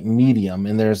some like medium,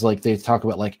 and there's like, they talk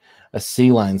about like a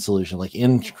saline solution, like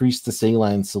increase the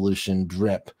saline solution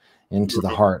drip into the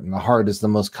heart, and the heart is the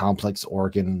most complex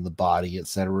organ in the body, et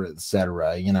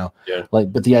cetera, you know.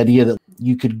 Like, but the idea that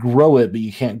you could grow it, but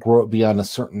you can't grow it beyond a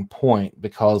certain point,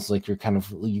 because like you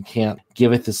can't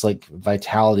give it this like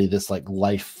vitality, this like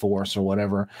life force or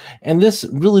whatever. And this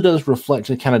really does reflect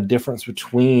the kind of difference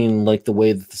between like the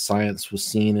way that the science was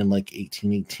seen in like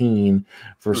 1818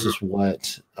 versus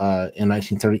what in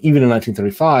 1930, even in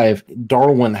 1935,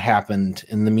 Darwin happened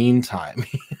in the meantime,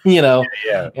 you know.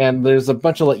 And there's a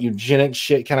bunch of like eugenics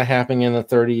shit kind of happening in the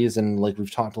 30s, and like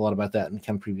we've talked a lot about that in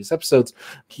kind of previous episodes.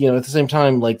 You know, at the same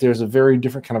time, like there's a very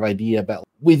different kind of idea about,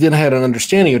 we then had an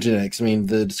understanding of genetics. I mean,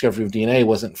 the discovery of DNA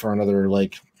wasn't for another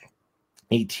like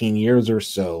 18 years or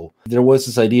so. There was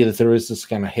this idea that there is this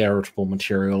kind of heritable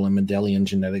material, and Mendelian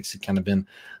genetics had kind of been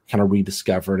kind of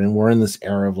rediscovered, and we're in this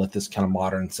era of like this kind of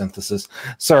modern synthesis.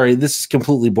 Sorry, this is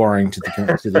completely boring to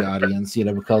the audience, you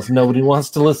know, because nobody wants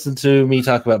to listen to me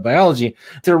talk about biology.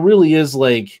 There really is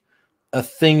like a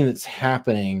thing that's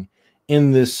happening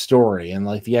in this story, and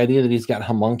like the idea that he's got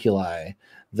homunculi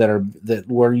that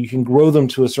where you can grow them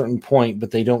to a certain point,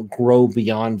 but they don't grow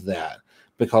beyond that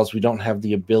because we don't have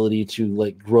the ability to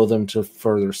like grow them to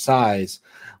further size.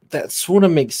 That sort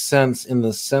of makes sense in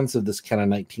the sense of this kind of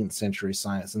 19th century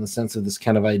science, in the sense of this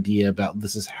kind of idea about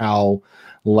this is how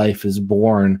life is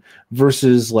born,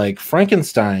 versus like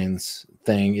Frankenstein's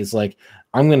thing is like,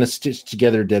 I'm going to stitch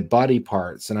together dead body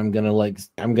parts, and I'm going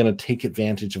to take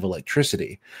advantage of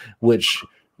electricity, which,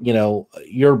 you know,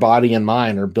 your body and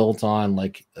mine are built on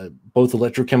like both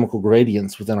electrochemical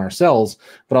gradients within our cells,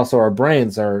 but also our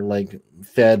brains are like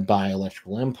fed by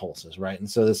electrical impulses, right? And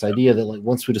so this idea that like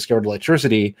once we discovered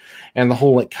electricity, and the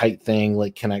whole like kite thing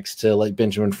like connects to like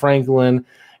Benjamin Franklin,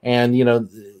 and you know,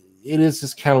 it is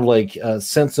this kind of like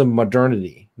sense of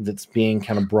modernity that's being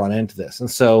kind of brought into this.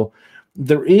 And so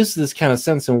there is this kind of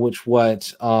sense in which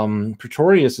what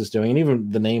Pretorius is doing, and even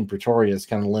the name Pretorius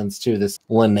kind of lends to this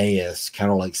Linnaeus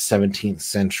kind of like 17th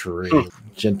century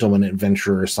gentleman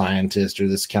adventurer scientist, or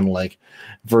this kind of like,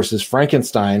 versus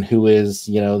Frankenstein, who is,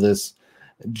 you know, this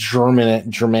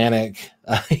Germanic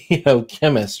you know,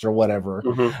 chemist or whatever.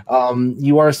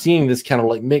 You are seeing this kind of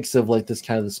like mix of like this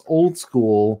kind of this old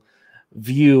school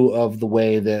view of the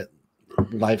way that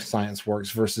life science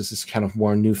works versus this kind of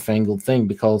more newfangled thing,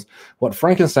 because what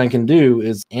Frankenstein can do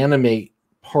is animate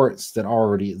parts that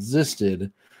already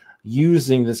existed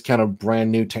using this kind of brand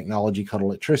new technology called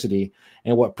electricity.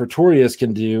 And what Pretorius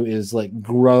can do is like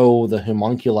grow the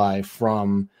homunculi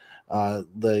from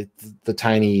the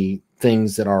tiny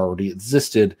things that already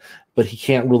existed, but he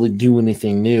can't really do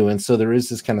anything new. And so there is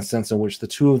this kind of sense in which the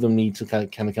two of them need to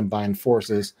kind of combine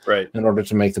forces in order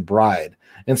to make the bride.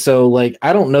 And so like,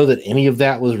 I don't know that any of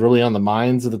that was really on the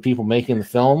minds of the people making the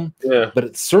film, but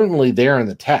it's certainly there in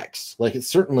the text. Like it's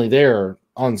certainly there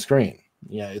on screen.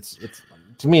 Yeah. It's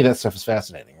to me, that stuff is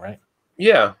fascinating. Right.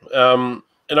 Yeah.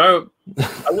 And I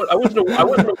wasn't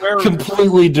aware of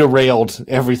completely derailed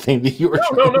everything that you were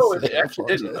no, it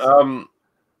actually didn't.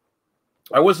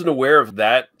 I wasn't aware of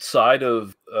that side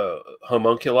of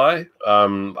homunculi.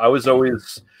 I was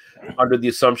always under the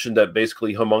assumption that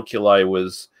basically homunculi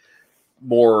was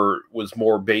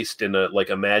more based in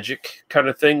a magic kind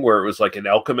of thing, where it was like an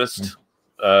alchemist.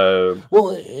 Well,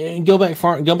 go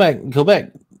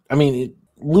back. I mean,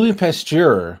 Louis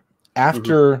Pasteur,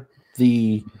 after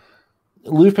Louis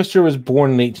Pasteur was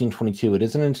born in 1822. It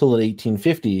isn't until the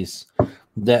 1850s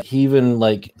that he even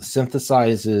like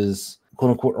synthesizes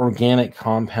quote unquote organic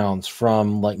compounds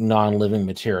from like non-living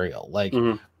material. Like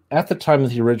at the time that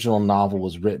the original novel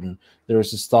was written, there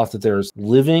was this thought that there's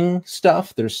living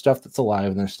stuff, there's stuff that's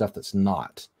alive, and there's stuff that's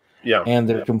not. Yeah. And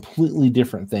they're completely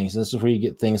different things. This is where you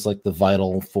get things like the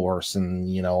vital force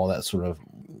and, you know, all that sort of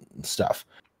stuff.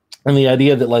 And the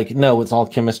idea that, like, no, it's all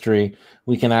chemistry.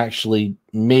 We can actually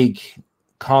make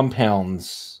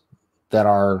compounds that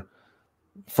are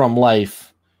from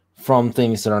life, from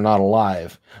things that are not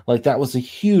alive. Like, that was a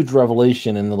huge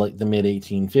revelation in the mid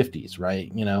 1850s,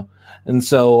 right? You know? And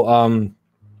so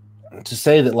to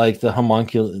say that, like, the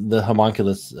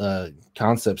homunculus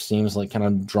concept seems like kind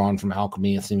of drawn from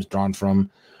alchemy, it seems drawn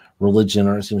from religion,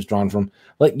 or it seems drawn from,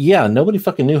 like, yeah, nobody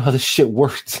fucking knew how this shit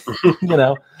worked. You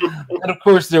know? And of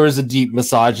course there was a deep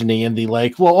misogyny in the,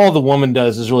 like, well, all the woman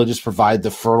does is really just provide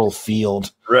the fertile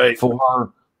field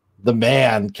for the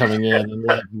man coming in and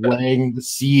like laying the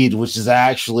seed, which is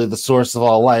actually the source of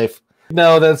all life.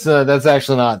 No, that's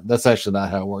actually not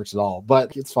how it works at all.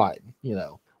 But it's fine, you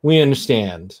know. We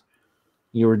understand.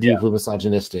 You were deeply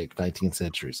misogynistic 19th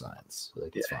century science.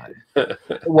 Like, it's fine.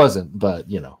 It wasn't, but,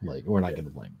 you know, like, we're not going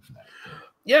to blame you for that.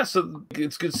 Yeah, so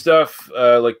it's good stuff.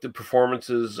 Like, the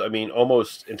performances, I mean,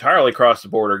 almost entirely across the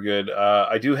board are good.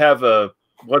 I do have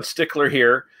one stickler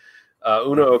here.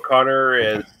 Una O'Connor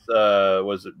as,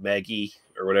 was it Maggie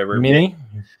or whatever? Minnie?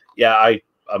 Yeah, I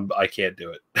can't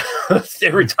do it.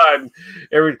 Every time,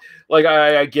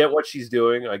 I get what she's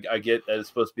doing. I get that it's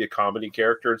supposed to be a comedy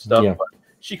character and stuff, but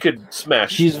she could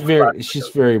smash. She's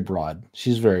very broad.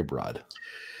 She's very broad.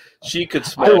 She could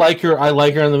smash. I like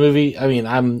her in the movie. I mean,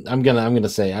 I'm gonna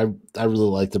say I really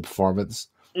like the performance,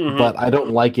 but I don't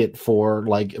like it for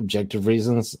like objective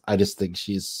reasons. I just think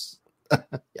she's I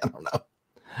don't know.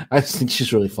 I just think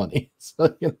she's really funny.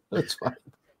 So, you know, it's fine.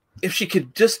 If she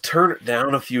could just turn it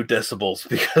down a few decibels,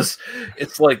 because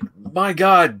it's like, my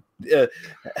God,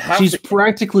 she's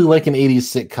practically like an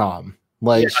 80s sitcom.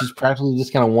 Like, she's practically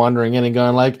just kind of wandering in and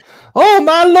going like, "Oh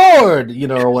my Lord," you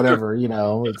know, or whatever, you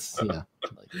know. It's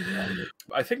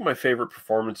I think my favorite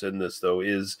performance in this, though,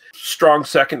 is strong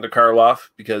second to Karloff,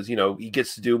 because, you know, he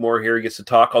gets to do more here. He gets to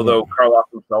talk, although Karloff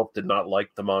himself did not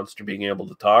like the monster being able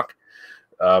to talk.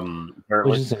 Apparently.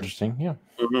 Which is interesting, yeah.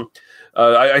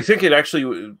 I think it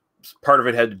actually, part of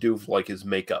it had to do with like his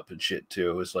makeup and shit too.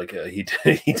 It was like he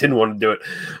didn't want to do it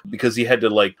because he had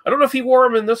to, like, I don't know if he wore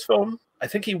them in this film. I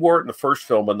think he wore it in the first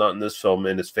film, but not in this film.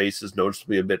 And his face is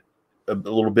noticeably a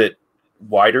little bit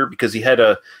wider, because he had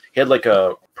like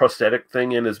a prosthetic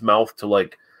thing in his mouth to,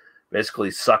 like,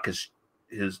 basically suck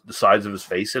the sides of his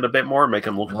face in a bit more, make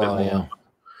him look a bit more.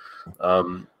 Yeah.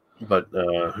 But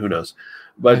who knows?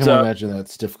 But I can imagine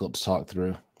that's difficult to talk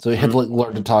through. So he had to like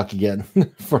learn to talk again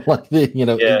for like the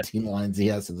 18 lines he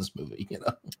has in this movie. You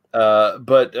know.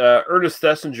 But Ernest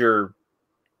Thesiger,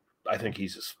 I think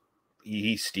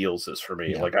he steals this for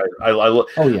me. Yeah. Like I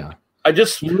I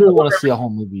just you really want to see a whole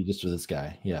movie just for this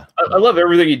guy. Yeah, I love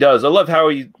everything he does. I love how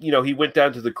he went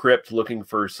down to the crypt looking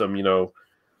for some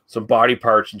body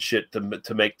parts and shit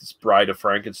to make this Bride of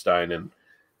Frankenstein, and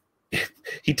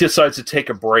he decides to take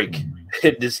a break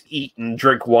and just eat and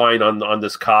drink wine on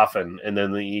this coffin, and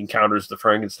then he encounters the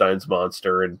Frankenstein's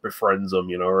monster and befriends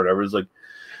him, or whatever. He's like,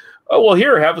 "Oh, well,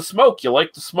 here, have a smoke. You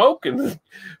like to smoke?" And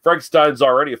Frankenstein's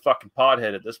already a fucking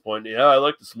pothead at this point. "Yeah, I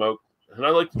like to smoke, and I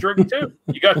like to drink too.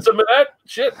 You got some of that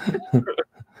shit?"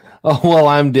 "Oh, well,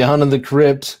 I'm down in the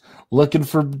crypt looking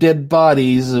for dead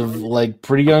bodies of like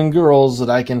pretty young girls that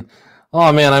I can.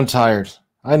 Oh man, I'm tired.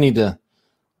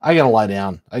 I gotta lie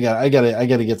down. I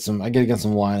gotta get some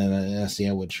wine and a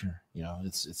sandwich.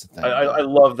 It's a thing." I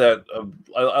love that.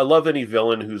 I love any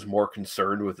villain who's more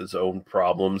concerned with his own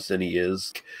problems than he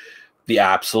is the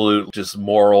absolute just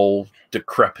moral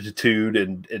decrepitude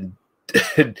and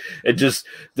just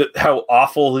how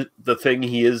awful the thing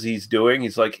he's doing.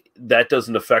 He's like, that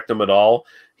doesn't affect him at all.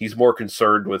 He's more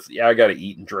concerned with, I got to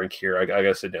eat and drink here. I got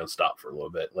to sit down and stop for a little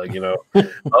bit. Like,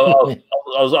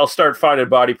 I'll start finding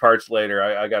body parts later.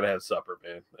 I got to have supper,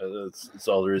 man. That's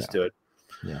all there is to it.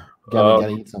 Yeah. Gotta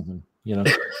eat something,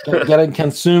 gotta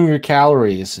consume your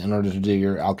calories in order to do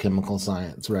your alchemical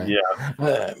science. Right.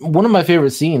 Yeah. One of my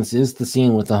favorite scenes is the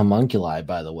scene with the homunculi,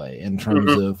 by the way, in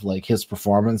terms of like his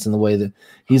performance and the way that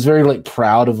he's very like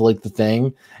proud of like the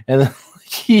thing. And then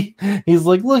he's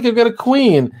like, "Look, I've got a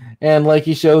queen." And like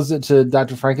he shows it to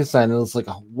Dr. Frankenstein, and it's like,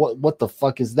 what the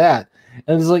fuck is that?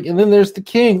 And it's like, and then there's the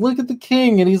king. Look at the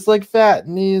king, and he's like fat,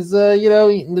 and he's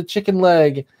eating the chicken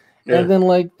leg, and then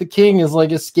like the king is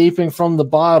like escaping from the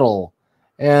bottle,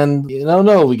 and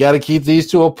no, we got to keep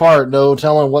these two apart. No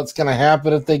telling what's gonna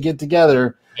happen if they get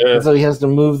together. And so he has to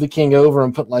move the king over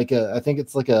and put like I think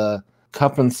it's like a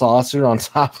cup and saucer on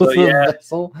top of the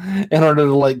vessel in order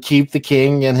to like keep the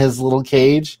king in his little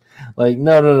cage. Like,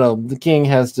 no, the king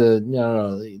has to.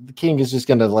 The king is just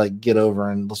gonna like get over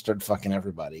and start fucking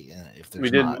everybody. If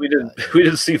there's we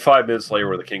didn't see 5 minutes later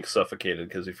where the king suffocated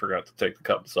because he forgot to take the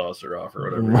cup and saucer off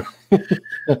or whatever.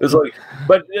 It's like,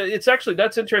 but it's actually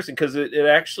that's interesting because it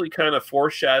actually kind of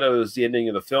foreshadows the ending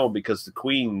of the film because the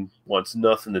queen wants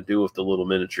nothing to do with the little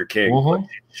miniature king. Like,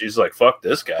 she's like, fuck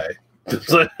this guy.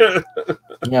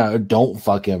 Yeah, don't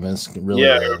fuck him. It's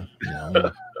really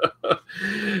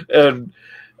and.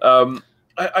 Of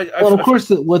course,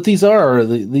 what these are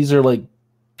like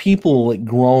people like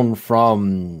grown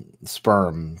from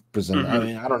sperm. I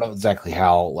mean, I don't know exactly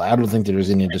how. I don't think there's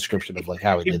any description of like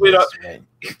how he did this. Right?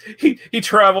 He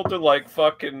traveled to like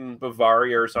fucking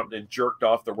Bavaria or something and jerked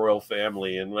off the royal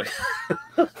family and like.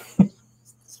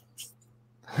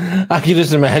 I can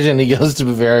just imagine he goes to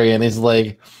Bavaria and he's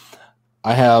like,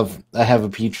 I have a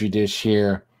petri dish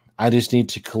here. I just need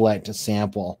to collect a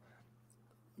sample.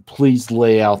 Please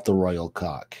lay out the royal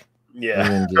cock. Yeah.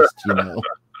 And then just,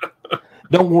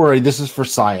 don't worry, this is for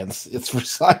science. It's for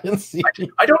science.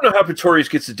 I don't know how Pretorius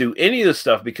gets to do any of this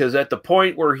stuff because at the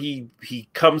point where he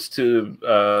comes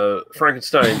to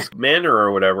Frankenstein's manor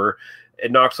or whatever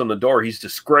and knocks on the door, he's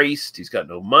disgraced. He's got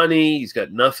no money. He's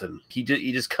got nothing. He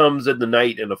just comes in the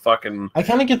night in a fucking. I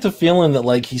kind of get the feeling that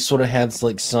like he sort of has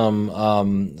like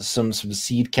some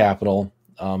seed capital,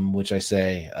 which I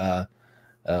say.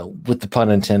 With the pun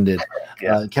intended,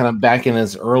 kind of back in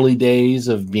his early days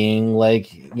of being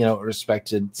like, a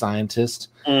respected scientist.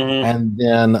 And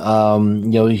then,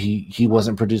 he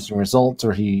wasn't producing results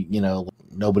or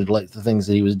nobody liked the things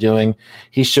that he was doing.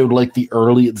 He showed like the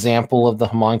early example of the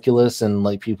homunculus and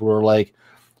like people were like,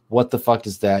 what the fuck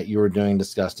is that? You were doing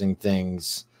disgusting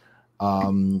things.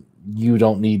 You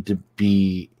don't need to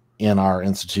be in our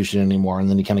institution anymore. And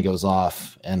then he kind of goes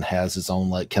off and has his own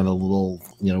like kind of little,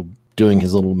 doing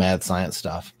his little mad science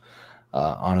stuff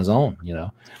on his own, and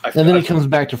then he comes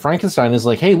back to Frankenstein and is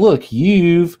like, hey, look,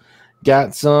 you've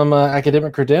got some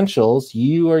academic credentials.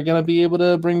 You are going to be able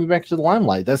to bring me back to the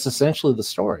limelight. That's essentially the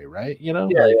story, right? Yeah.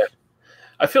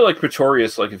 I feel like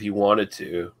Pretorius, like if he wanted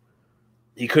to,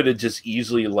 he could have just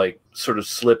easily like sort of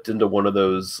slipped into one of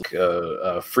those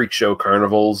freak show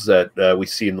carnivals that we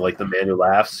see in like The Man Who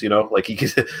Laughs, like he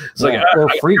could. It's like or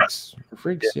freaks,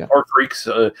 or freaks.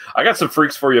 I got some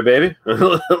freaks for you, baby.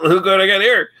 Look what I got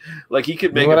here. Like he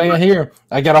could make. What I got here?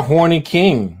 I got a horny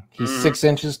king. He's 6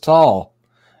 inches tall,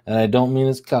 and I don't mean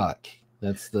his cock.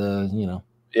 That's the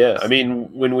Yeah, I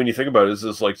mean, when you think about it, it's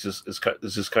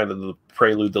just kind of the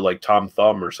prelude to like Tom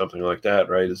Thumb or something like that,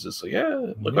 right? It's just like,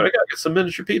 look what I got some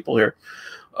miniature people here.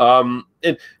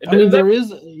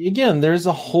 There's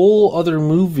a whole other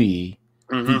movie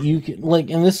that you can like,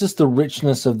 and this is the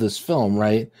richness of this film,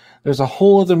 right? There's a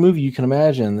whole other movie you can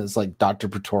imagine that's like Dr.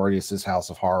 Pretorius's House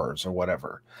of Horrors or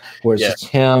whatever, where it's just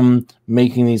him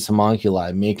making these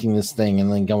homunculi, making this thing,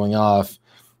 and then going off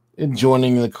and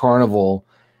joining the carnival.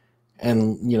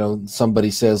 And somebody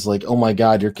says like, "Oh my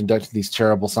God, you're conducting these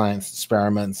terrible science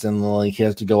experiments," and like he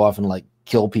has to go off and like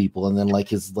kill people, and then like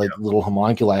his like little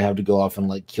homunculi have to go off and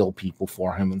like kill people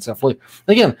for him and stuff. Like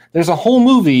again, there's a whole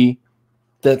movie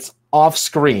that's off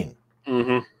screen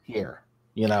here.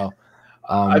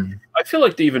 I feel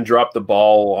like they even dropped the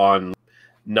ball on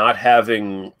not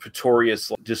having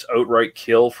Pretorius just outright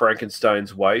kill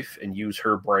Frankenstein's wife and use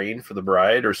her brain for the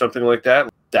bride or something like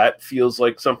that. That feels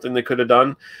like something they could have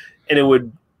done. And it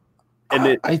would,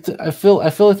 I feel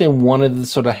like they wanted the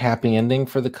sort of happy ending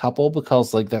for the couple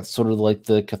because like that's sort of like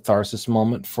the catharsis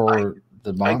moment for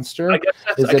the monster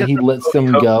is that he lets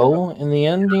them go in the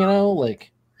end.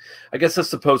 Like I guess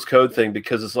that's the post-code thing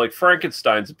because it's like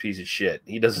Frankenstein's a piece of shit.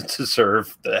 He doesn't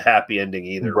deserve the happy ending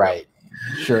either. Right.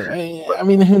 Sure. I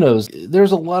mean, who knows?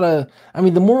 There's a lot of. I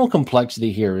mean, the moral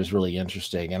complexity here is really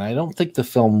interesting, and I don't think the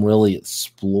film really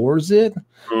explores it.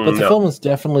 But the film is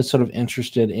definitely sort of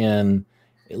interested in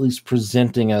at least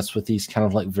presenting us with these kind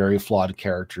of like very flawed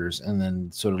characters, and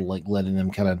then sort of like letting them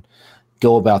kind of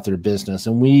go about their business,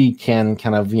 and we can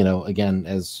kind of, again,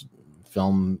 as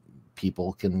film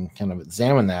people, can kind of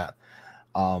examine that.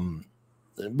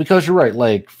 Because you're right,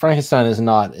 like Frankenstein is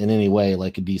not in any way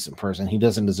like a decent person. He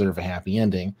doesn't deserve a happy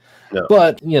ending. No.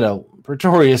 But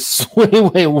Pretorius is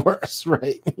way worse,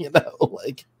 right?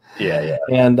 Yeah.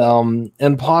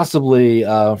 And possibly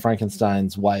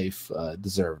Frankenstein's wife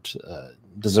deserved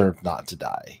not to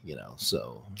die,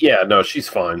 so Yeah, no, she's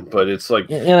fine, but it's like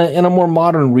in a more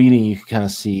modern reading, you can kind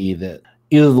of see that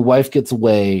either the wife gets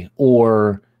away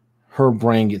or her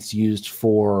brain gets used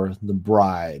for the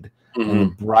bride, and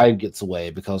the bride gets away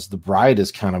because the bride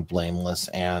is kind of blameless,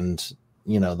 and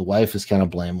the wife is kind of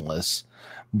blameless,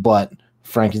 but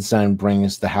Frankenstein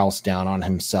brings the house down on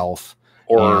himself,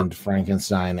 and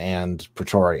Frankenstein and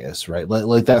Pretorius, right?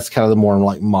 Like that's kind of the more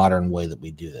like modern way that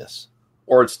we do this.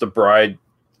 Or it's the bride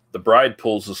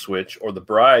pulls the switch, or the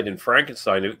bride in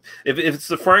Frankenstein. If it's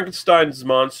the Frankenstein's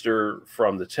monster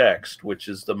from the text, which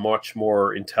is the much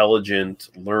more intelligent,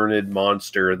 learned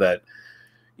monster that,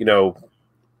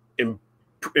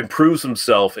 improves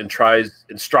himself and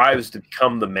strives to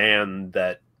become the man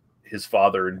that his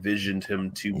father envisioned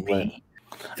him to be. Right.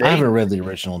 I haven't read the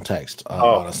original text,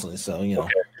 honestly, so Okay.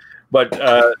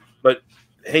 But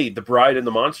hey, the bride and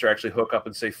the monster actually hook up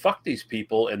and say, fuck these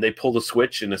people, and they pull the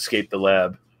switch and escape the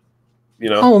lab.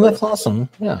 Oh, that's awesome.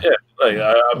 Yeah.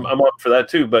 I'm up for that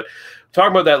too. But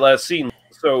talking about that last scene,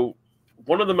 so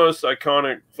one of the most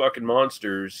iconic fucking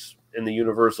monsters in the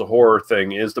Universal horror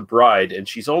thing is the bride, and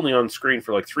she's only on screen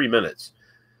for like 3 minutes.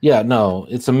 Yeah, no,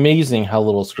 it's amazing how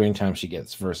little screen time she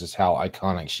gets versus how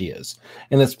iconic she is.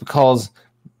 And it's because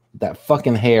that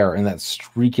fucking hair and that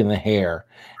streak in the hair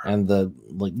and the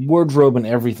like wardrobe and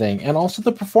everything, and also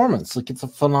the performance. Like, it's a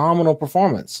phenomenal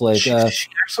performance. Like, she acts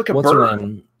like a what's bird. her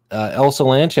name? Elsa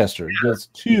Lanchester does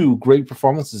 2 great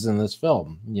performances in this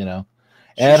film.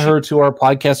 Add her to our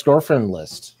podcast girlfriend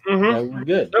list. Mm-hmm. We're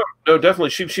good. No,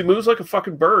 definitely. She moves like a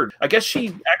fucking bird. I guess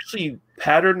she actually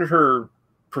patterned her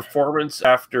performance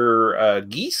after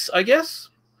Geese, I guess,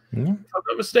 if I'm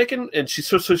not mistaken. And she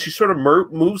sort of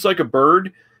moves like a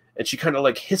bird, and she kind of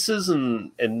like hisses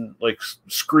and like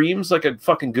screams like a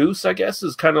fucking goose, I guess,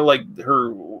 is kind of like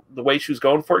the way she was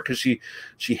going for it, because she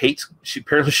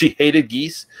apparently hated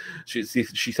geese. She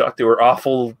thought they were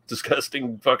awful,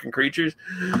 disgusting fucking creatures.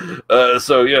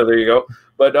 So yeah, there you go.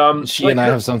 But she and I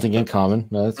have something in common.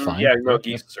 No, that's fine. Yeah, no,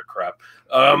 geese are crap.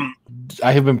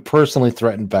 I have been personally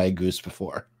threatened by a goose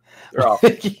before. They're awful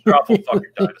fucking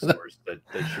dinosaurs that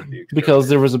should be. Because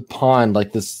there was a pond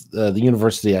like this. The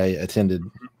university I attended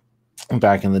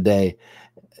back in the day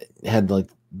had like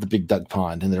the big duck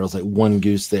pond, and there was like one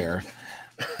goose there.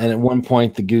 And at one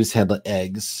point, the goose had like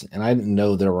eggs, and I didn't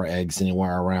know there were eggs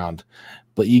anywhere around.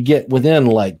 But you get within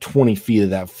like 20 feet of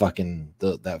that fucking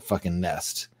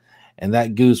nest, and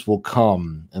that goose will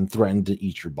come and threaten to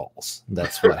eat your balls.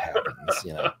 That's what happens,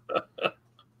 Like,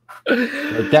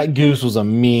 that goose was a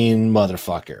mean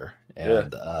motherfucker,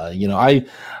 and I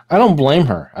don't blame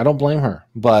her.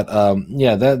 But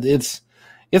that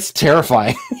it's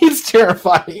terrifying. It's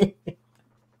terrifying.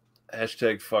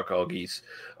 Hashtag fuck all geese.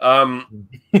 But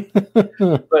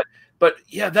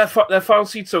yeah, that final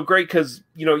scene's so great because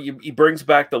he brings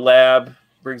back the lab,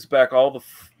 brings back all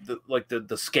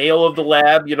the scale of the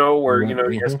lab, where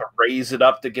he has to raise it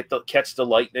up to catch the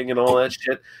lightning and all that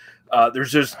shit.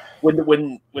 There's just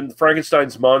when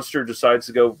Frankenstein's monster decides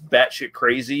to go batshit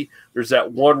crazy, there's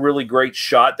that one really great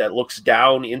shot that looks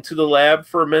down into the lab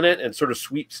for a minute and sort of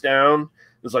sweeps down.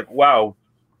 It's like, wow,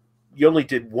 you only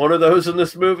did one of those in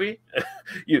this movie.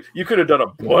 you could have done a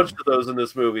bunch of those in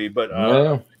this movie, but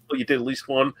you did at least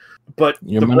one. But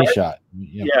your money shot,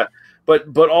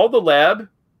 but all the lab,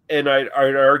 and I'd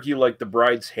argue like the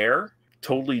bride's hair,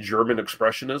 totally German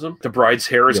expressionism. The bride's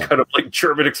hair is kind of like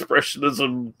German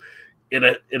expressionism in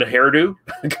a hairdo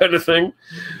kind of thing.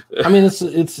 I mean, this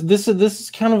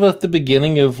is kind of at the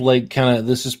beginning of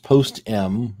this is post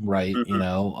M, right?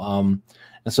 Mm-hmm.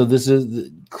 And so this is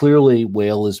clearly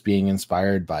Whale is being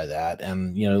inspired by that.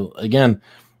 And again,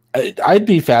 I'd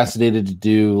be fascinated to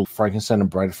do Frankenstein and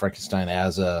Bride of Frankenstein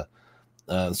as a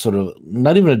sort of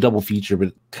not even a double feature,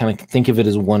 but kind of think of it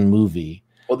as one movie.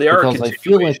 Well, they are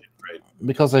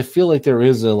because I feel like there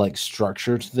is a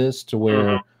structure to this, to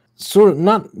where sort of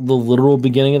not the literal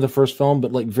beginning of the first film,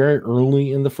 but like very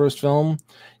early in the first film,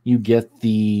 you get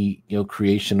the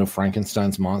creation of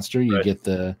Frankenstein's monster. You get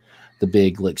the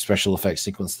big special effects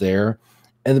sequence there,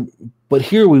 but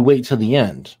here we wait till the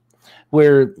end,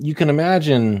 where you can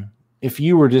imagine if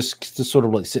you were just to sort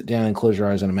of sit down and close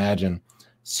your eyes and imagine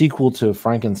sequel to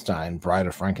Frankenstein, Bride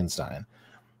of Frankenstein.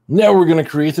 Now we're going to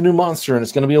create the new monster, and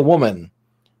it's going to be a woman.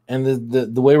 And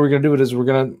the way we're going to do it is we're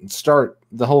going to start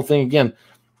the whole thing again.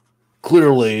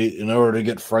 Clearly, in order to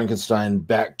get Frankenstein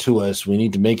back to us, we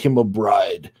need to make him a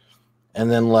bride.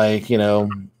 And then,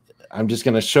 I'm just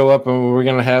going to show up, and we're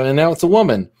going to have, and now it's a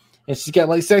woman. And she's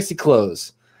got sexy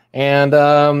clothes. And,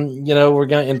 we're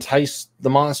going to entice the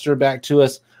monster back to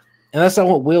us. And that's not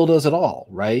what Whale does at all,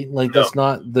 right? Like that's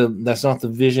not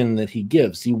the vision that he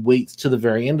gives. He waits to the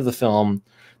very end of the film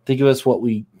to give us what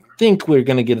we think we're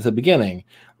going to get at the beginning,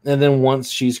 and then once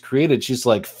she's created, she's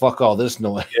like, "Fuck all this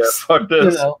noise." Yeah, fuck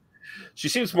this. You know? She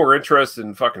seems more interested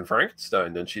in fucking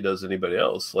Frankenstein than she does anybody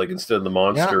else. Like instead of the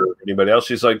monster or anybody else,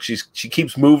 she's like she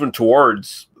keeps moving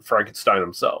towards Frankenstein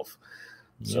himself.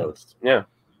 So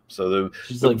So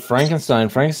she's like Frankenstein,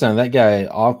 that guy,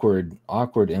 awkward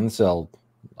incel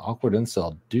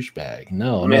douchebag.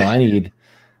 No, I need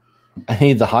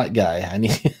the hot guy. I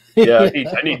need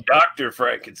I need Dr.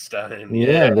 Frankenstein.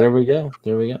 Yeah, there we go.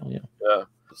 Yeah.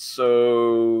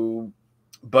 So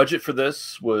budget for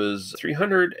this was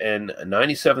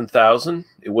 $397,000.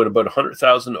 It went about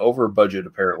 $100,000 over budget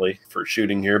apparently for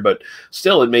shooting here, but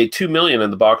still it made $2 million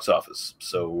in the box office.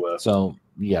 So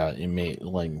yeah, it made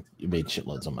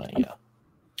shitloads of money.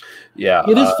 Yeah.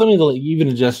 It is funny though, like, even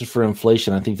adjusted for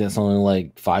inflation, I think that's only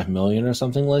like $5 million or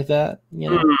something like that.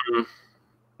 You know,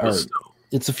 or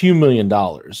it's a few $1 million.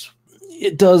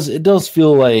 It does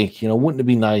feel like, you know, wouldn't it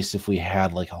be nice if we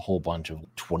had like a whole bunch of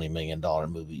 $20 million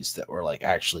movies that were like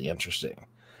actually interesting,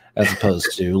 as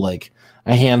opposed to like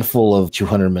a handful of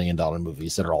 $200 million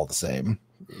movies that are all the same.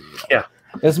 Yeah.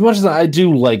 As much as I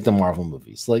do like the Marvel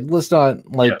movies, like let's not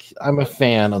I'm a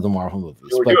fan of the Marvel movies.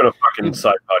 We're doing a fucking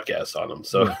side podcast on them,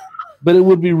 so. But it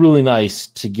would be really nice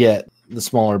to get the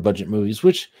smaller budget movies,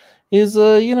 which is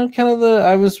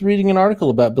I was reading an article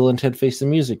about Bill and Ted Face the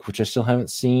Music, which I still haven't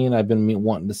seen. I've been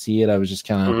wanting to see it. I was just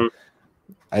kind of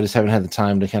I just haven't had the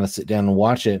time to kind of sit down and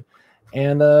watch it.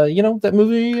 And that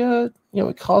movie it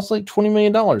cost like $20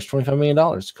 million, $25 million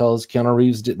because Keanu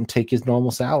Reeves didn't take his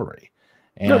normal salary.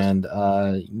 And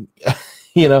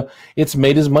it's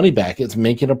made his money back. It's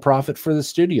making a profit for the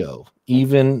studio,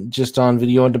 even just on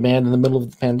video on demand in the middle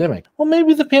of the pandemic. Well,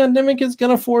 maybe the pandemic is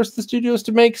going to force the studios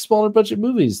to make smaller budget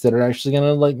movies that are actually going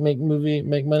to like make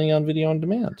money on video on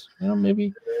demand. You know,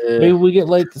 maybe we get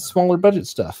like the smaller budget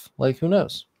stuff. Like, who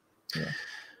knows?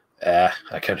 I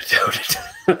kind of doubt it.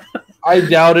 I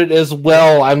doubt it as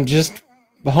well. I'm just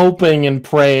hoping and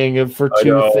praying for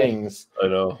two things. I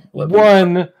know.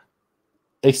 One,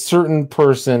 a certain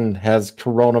person has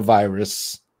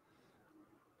coronavirus,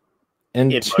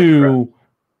 and two,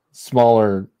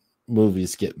 smaller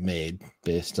movies get made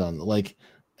based on like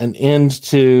an end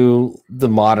to the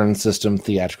modern system,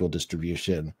 theatrical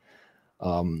distribution,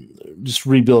 just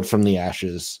rebuild from the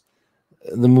ashes.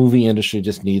 The movie industry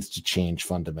just needs to change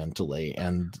fundamentally,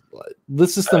 and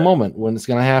this is the moment when it's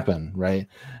going to happen, right?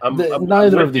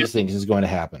 Neither of these things is going to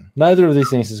happen.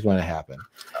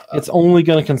 It's only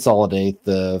going to consolidate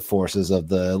the forces of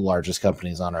the largest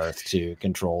companies on earth to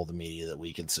control the media that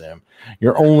we consume.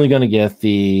 You're only going to get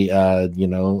the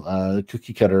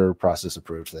cookie cutter process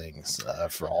approved things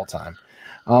for all time.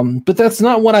 But that's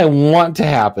not what I want to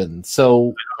happen.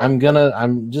 So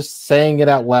I'm just saying it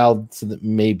out loud so that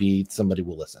maybe somebody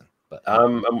will listen. But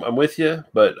I'm with you,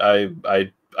 but I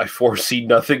foresee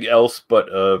nothing else but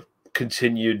a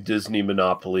continued Disney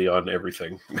monopoly on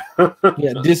everything.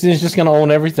 Yeah, Disney's just going to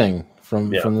own everything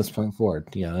from this point forward.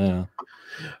 Yeah.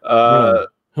 Who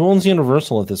owns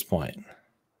Universal at this point?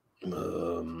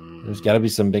 There's got to be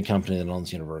some big company that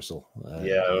owns Universal.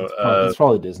 It's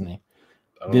probably Disney.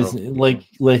 Disney, like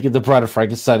the Bride of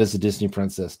Frankenstein is a Disney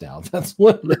princess now. That's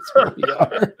what we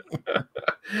are.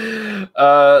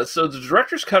 So the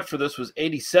director's cut for this was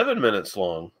 87 minutes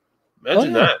long.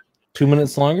 Imagine that. 2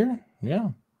 minutes longer? Yeah.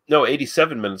 No,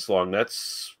 87 minutes long.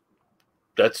 That's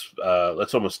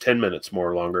almost 10 minutes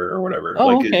more longer or whatever.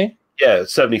 Oh, okay.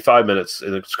 It's 75 minutes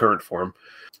in its current form.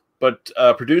 But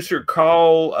producer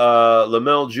Carl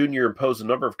Laemmle Jr. imposed a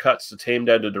number of cuts to tame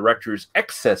down the director's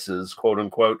excesses, quote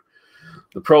unquote.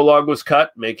 The prologue was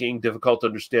cut, making difficult to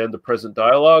understand the present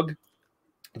dialogue.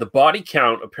 The body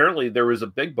count, apparently there was a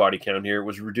big body count here,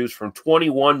 was reduced from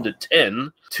 21 to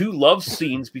 10. 2 love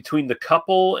scenes between the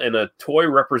couple and a toy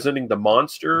representing the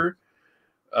monster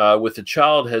with the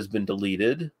child has been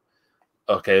deleted.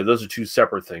 Okay, those are 2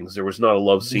 separate things. There was not a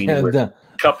love scene with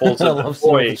couples and a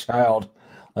toy. With a child.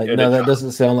 Like, no, that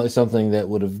doesn't sound like something that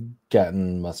would have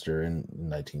gotten muster in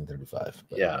 1935.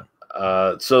 But. Yeah.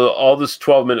 So all this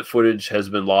 12-minute footage has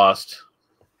been lost,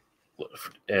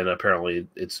 and apparently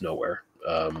it's nowhere.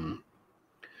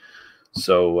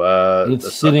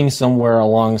 It's sitting somewhere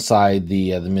alongside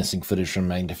the missing footage from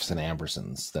Magnificent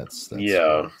Ambersons. That's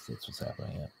what's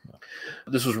happening. Yeah.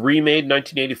 This was remade in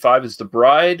 1985 as The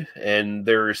Bride, and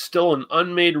there is still an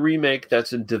unmade remake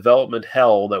that's in development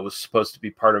hell that was supposed to be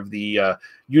part of the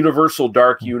Universal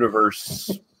Dark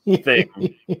Universe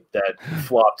thing that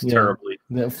flopped terribly.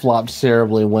 That flopped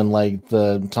terribly when like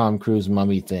the Tom Cruise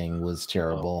mummy thing was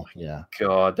terrible. Yeah.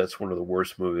 God, that's one of the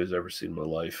worst movies I've ever seen in my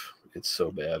life. It's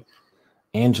so bad.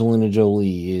 Angelina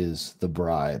Jolie is the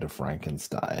bride of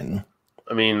Frankenstein.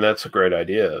 I mean, that's a great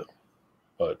idea,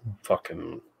 but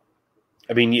fucking...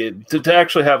 I mean, to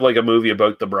actually have like a movie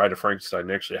about the Bride of Frankenstein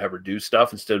and actually have her do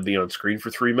stuff instead of being on screen for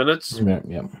 3 minutes,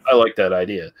 I like that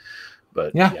idea.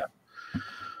 But yeah.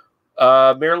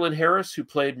 Marilyn Harris, who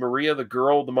played Maria, the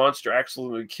girl the monster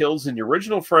accidentally kills in the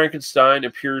original Frankenstein,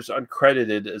 appears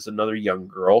uncredited as another young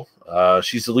girl.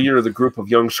 She's the leader of the group of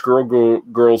young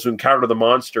girls who encounter the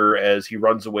monster as he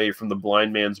runs away from the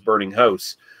blind man's burning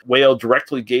house. Whale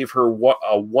directly gave her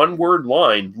a one-word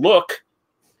line, "Look,"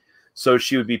 so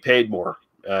she would be paid more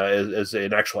as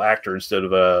an actual actor instead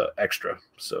of a extra.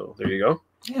 So there you go.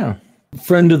 Yeah.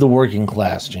 Friend of the working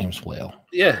class, James Whale.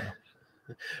 Yeah.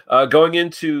 Going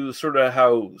into sort of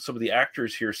how some of the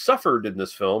actors here suffered in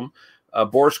this film,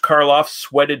 Boris Karloff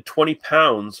sweated 20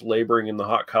 pounds laboring in the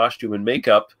hot costume and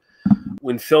makeup.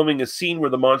 When filming a scene where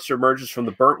the monster emerges from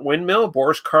the burnt windmill,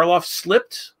 Boris Karloff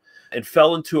slipped and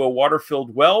fell into a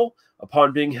water-filled well.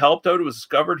 Upon being helped out, it was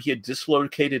discovered he had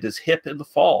dislocated his hip in the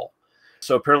fall.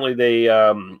 So apparently they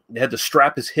had to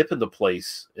strap his hip into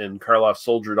place, and Karloff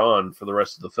soldiered on for the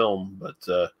rest of the film.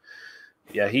 But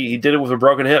he did it with a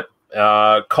broken hip.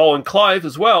 Colin Clive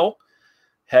as well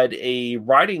had a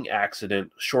riding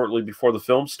accident shortly before the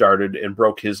film started and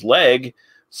broke his leg.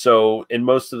 So in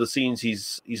most of the scenes,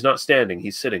 he's not standing;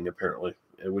 he's sitting apparently,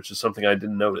 which is something I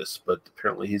didn't notice. But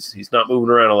apparently, he's not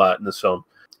moving around a lot in this film.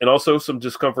 And also some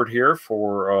discomfort here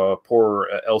for poor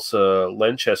Elsa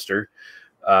Lanchester.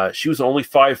 She was only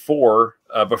 5'4",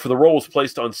 but for the role was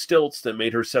placed on stilts that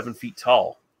made her 7 feet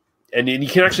tall. And you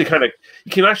can actually kind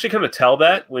of tell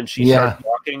that when she starts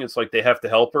walking. It's like they have to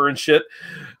help her and shit.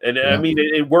 And I mean,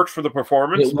 it works for the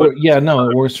performance. It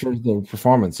works for the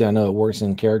performance. Yeah, no, it works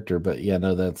in character. But yeah,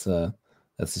 no, that's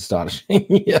astonishing.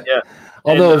 yeah.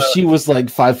 Although if she was like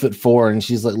 5'4" and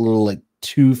she's like little like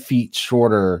 2 feet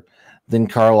shorter than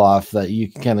Karloff, that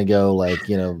you can kind of go like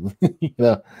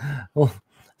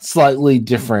slightly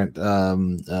different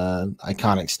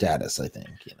iconic status, I think.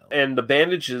 And the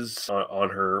bandages on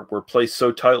her were placed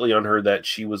so tightly on her that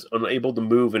she was unable to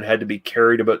move and had to be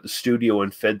carried about the studio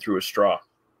and fed through a straw.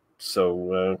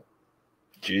 So,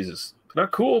 Jesus,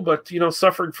 not cool, but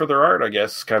suffering for their art, I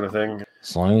guess, kind of thing.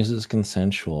 As long as it's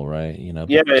consensual, right?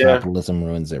 Capitalism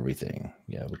ruins everything.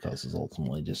 Yeah, because it's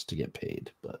ultimately just to get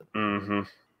paid. But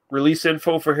release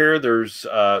info for here. There's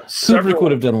Kubrick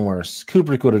would have done worse.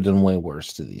 Kubrick would have done way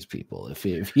worse to these people if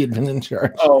he had been in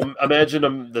charge.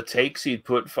 Imagine the takes he'd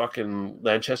put fucking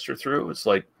Lanchester through. It's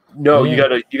like, no, you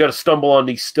gotta stumble on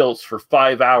these stilts for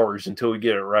 5 hours until we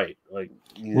get it right. Like,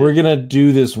 we're gonna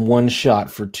do this one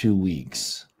shot for 2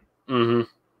 weeks, and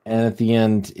at the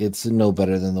end, it's no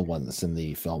better than the one that's in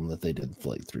the film that they did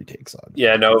like 3 takes on.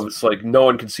 Yeah, no, it's like no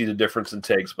one can see the difference in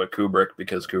takes but Kubrick,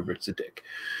 because Kubrick's a dick.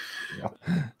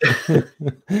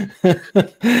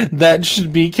 That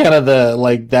should be kind of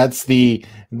that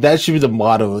should be the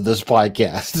motto of this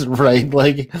podcast, right?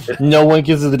 Like, no one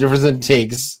can see the difference in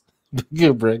takes but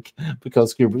Kubrick,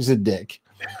 because Kubrick's a dick.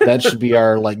 That should be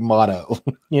our motto.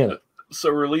 Yeah. So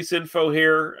release info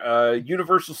here.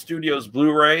 Universal Studios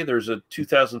Blu-ray. There's a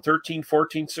 2013,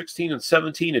 14, 16, and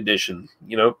 17 edition.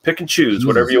 Pick and choose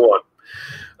whatever you want.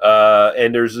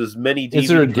 And there's as many DVDs. Is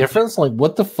there a difference? Like,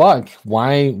 what the fuck?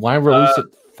 Why release it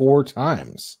 4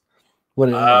 times?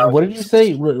 What did you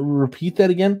say? Repeat that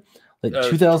again. Like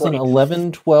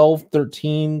 2011, 12,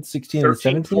 13, 16, and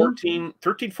 17?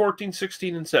 13, 14,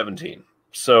 16, and 17.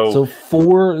 So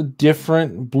 4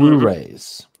 different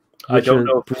Blu-rays. I don't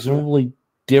know. Presumably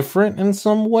different in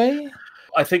some way?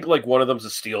 I think one of them's a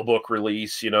steelbook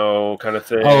release, kind of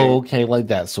thing. Oh, okay, like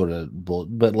that sort of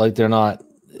but they're not.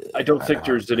 I don't think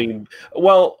there's any.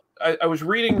 Well, I was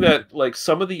reading that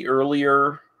some of the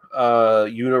earlier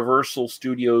Universal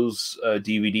Studios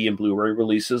DVD and Blu-ray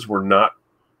releases were not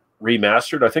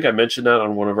remastered. I think I mentioned that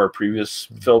on one of our previous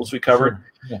films we covered.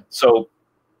 Sure. Yeah. So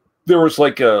there was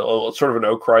a sort of an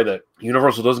outcry that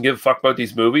Universal doesn't give a fuck about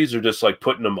these movies. They're just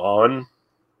putting them on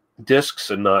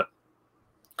discs and not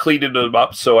cleaning them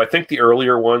up. So I think the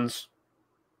earlier ones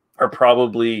are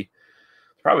probably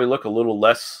look a little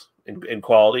less in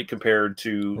quality compared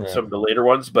to some of the later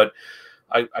ones, but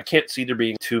I can't see there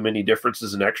being too many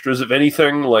differences in extras. If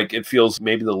anything, it feels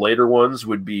maybe the later ones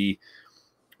would be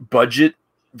budget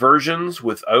versions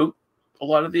without a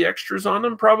lot of the extras on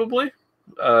them, probably.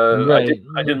 Right.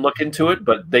 I didn't look into it,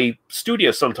 but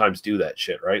studios sometimes do that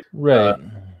shit, right? Right.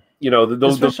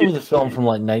 those especially with a film from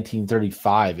like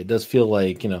 1935, it does feel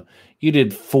like you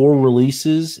did 4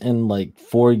 releases in like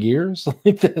 4 years.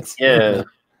 Like that's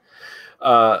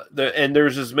and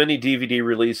there's as many DVD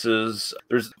releases.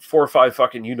 There's 4 or 5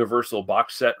 fucking Universal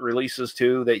box set releases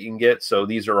too that you can get. So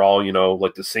these are all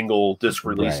like the single disc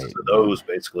releases of those.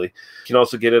 Basically, you can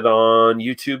also get it on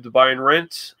YouTube to buy and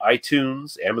rent,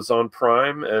 iTunes, Amazon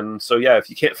Prime, and so if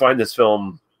you can't find this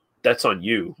film, that's on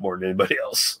you more than anybody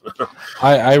else.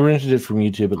 I rented it from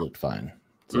YouTube. It looked fine.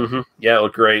 So. Yeah, it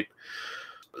looked great.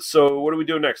 So what do we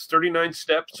do next? 39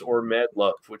 Steps or Mad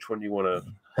Love? Which one do you want to?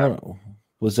 I don't know.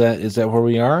 Is that where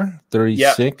we are?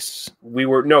 36? Yeah, we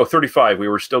were 35. We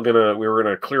were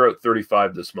gonna clear out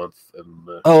 35 this month. And,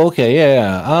 okay,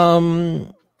 yeah.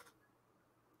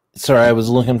 Sorry, I was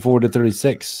looking forward to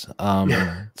 36.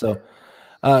 So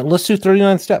let's do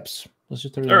 39 steps. Let's do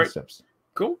 39 steps.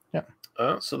 Cool. Yeah.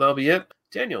 So that'll be it.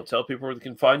 Daniel, tell people where they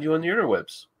can find you on the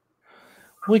interwebs.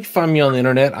 You can find me on the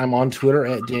internet. I'm on Twitter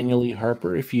at Daniel E.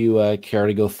 Harper if you care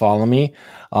to go follow me.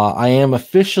 I am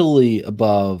officially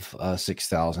above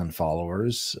 6,000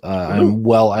 followers.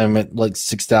 I'm at like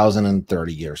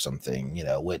 6,030 or something,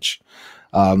 which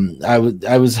I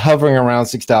was hovering around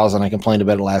 6,000. I complained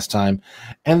about it last time.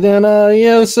 And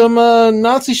then, some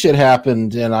Nazi shit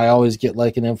happened, and I always get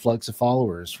like an influx of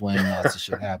followers when Nazi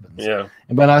shit happens. Yeah.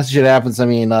 And by Nazi shit happens, I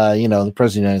mean, the President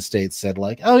of the United States said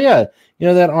like, oh, yeah,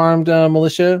 that armed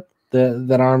militia,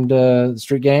 that armed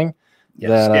street gang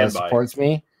that supports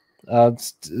me,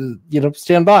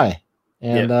 stand by.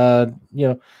 And, and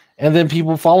then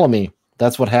people follow me.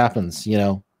 That's what happens,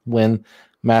 when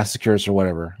massacres or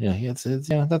whatever.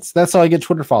 That's how I get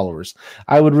Twitter followers.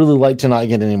 I would really like to not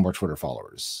get any more Twitter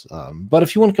followers. But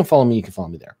if you want to come follow me, you can follow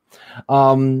me there.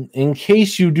 In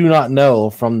case you do not know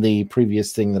from the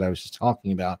previous thing that I was just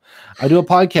talking about, I do a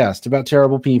podcast about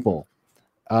terrible people.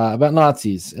 About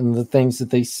Nazis and the things that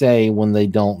they say when they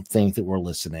don't think that we're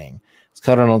listening. It's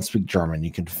called I Don't Speak German.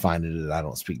 You can find it at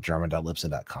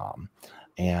idon'tspeakgerman.libsyn.com.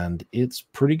 And it's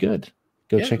pretty good.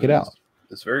 Go check it out.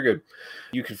 It's very good.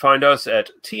 You can find us at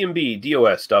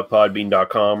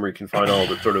tmbdos.podbean.com, where you can find all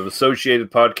the sort of associated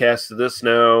podcasts to this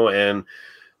now, and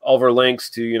all of our links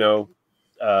to,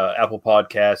 Apple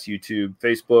Podcasts, YouTube,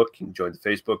 Facebook. You can join the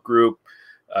Facebook group.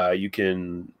 You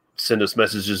can send us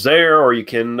messages there, or you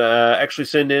can actually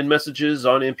send in messages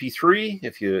on MP3.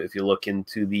 If you look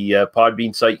into the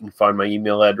Podbean site, you can find my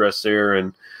email address there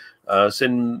and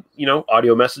send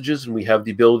audio messages, and we have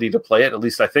the ability to play it. At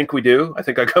least I think we do. I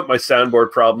think I got my soundboard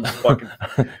problems.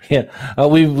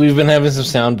 We've been having some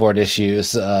soundboard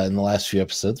issues in the last few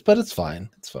episodes, but it's fine.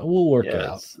 It's fine. We'll work it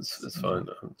out. It's fine.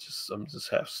 I'm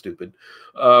just half stupid.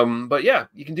 But yeah,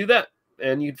 you can do that,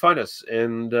 and you can find us.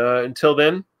 And until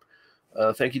then.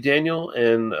 Thank you, Daniel,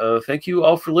 and thank you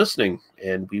all for listening,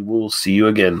 and we will see you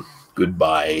again.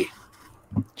 Goodbye.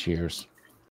 Cheers.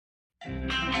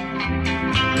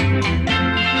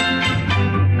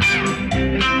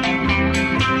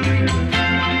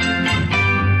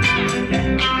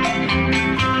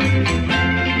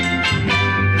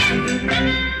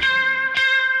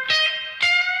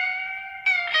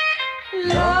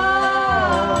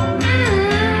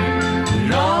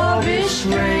 Love is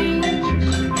strange.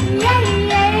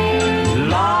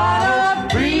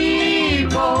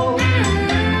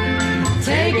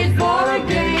 Take it for a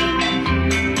game.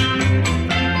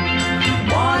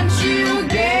 Once you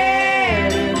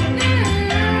get it,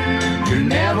 you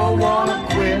never wanna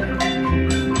quit.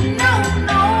 No.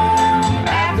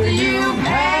 After you've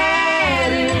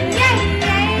had it,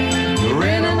 you're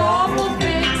in an awful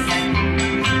fix.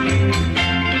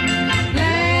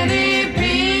 Plenty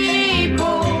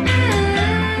people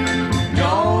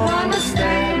don't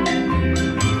understand.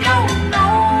 No.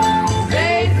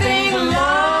 They think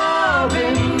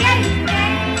loving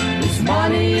is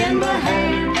money in the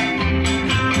hand.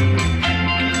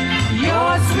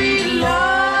 Your sweet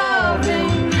loving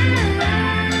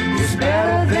is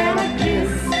better than a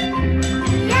kiss.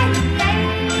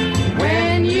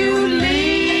 When you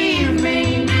leave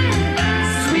me,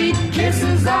 sweet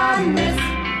kisses I miss.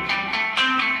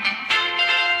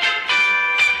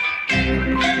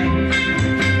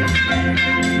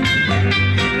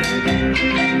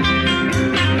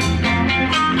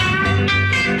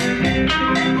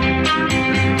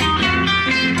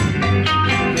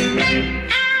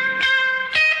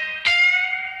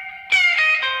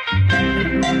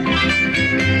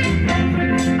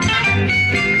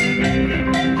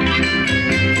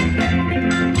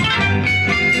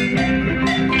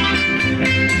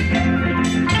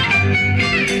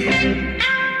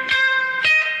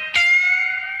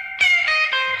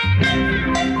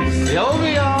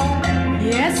 Sylvia,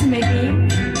 Yes, Mickey.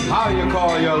 how you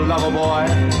call your lover boy.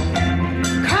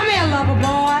 Come here, lover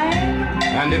boy.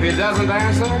 And if he doesn't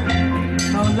answer?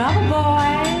 Oh, lover boy.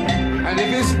 And if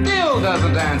he still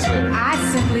doesn't answer? I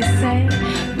simply say,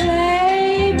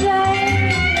 baby.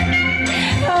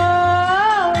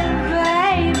 Oh,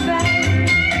 baby.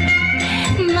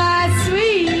 My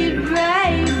sweet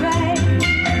baby.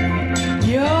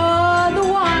 You're the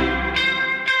one.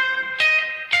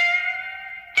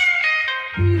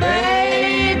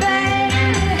 Baby.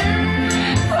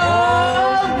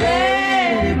 Oh,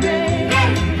 baby.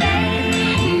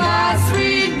 My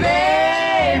sweet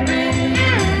baby.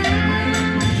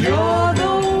 You're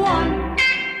the one.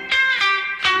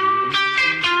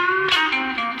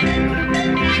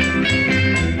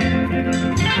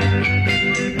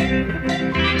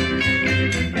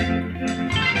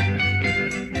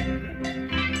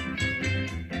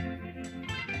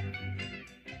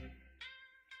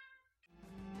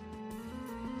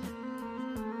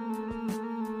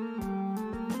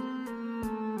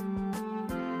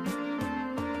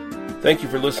 Thank you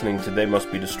for listening to They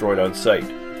Must Be Destroyed on Sight.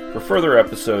 For further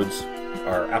episodes,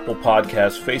 our Apple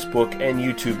Podcasts, Facebook, and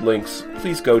YouTube links,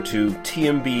 please go to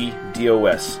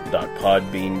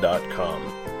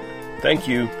tmbdos.podbean.com. Thank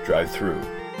you. Drive through.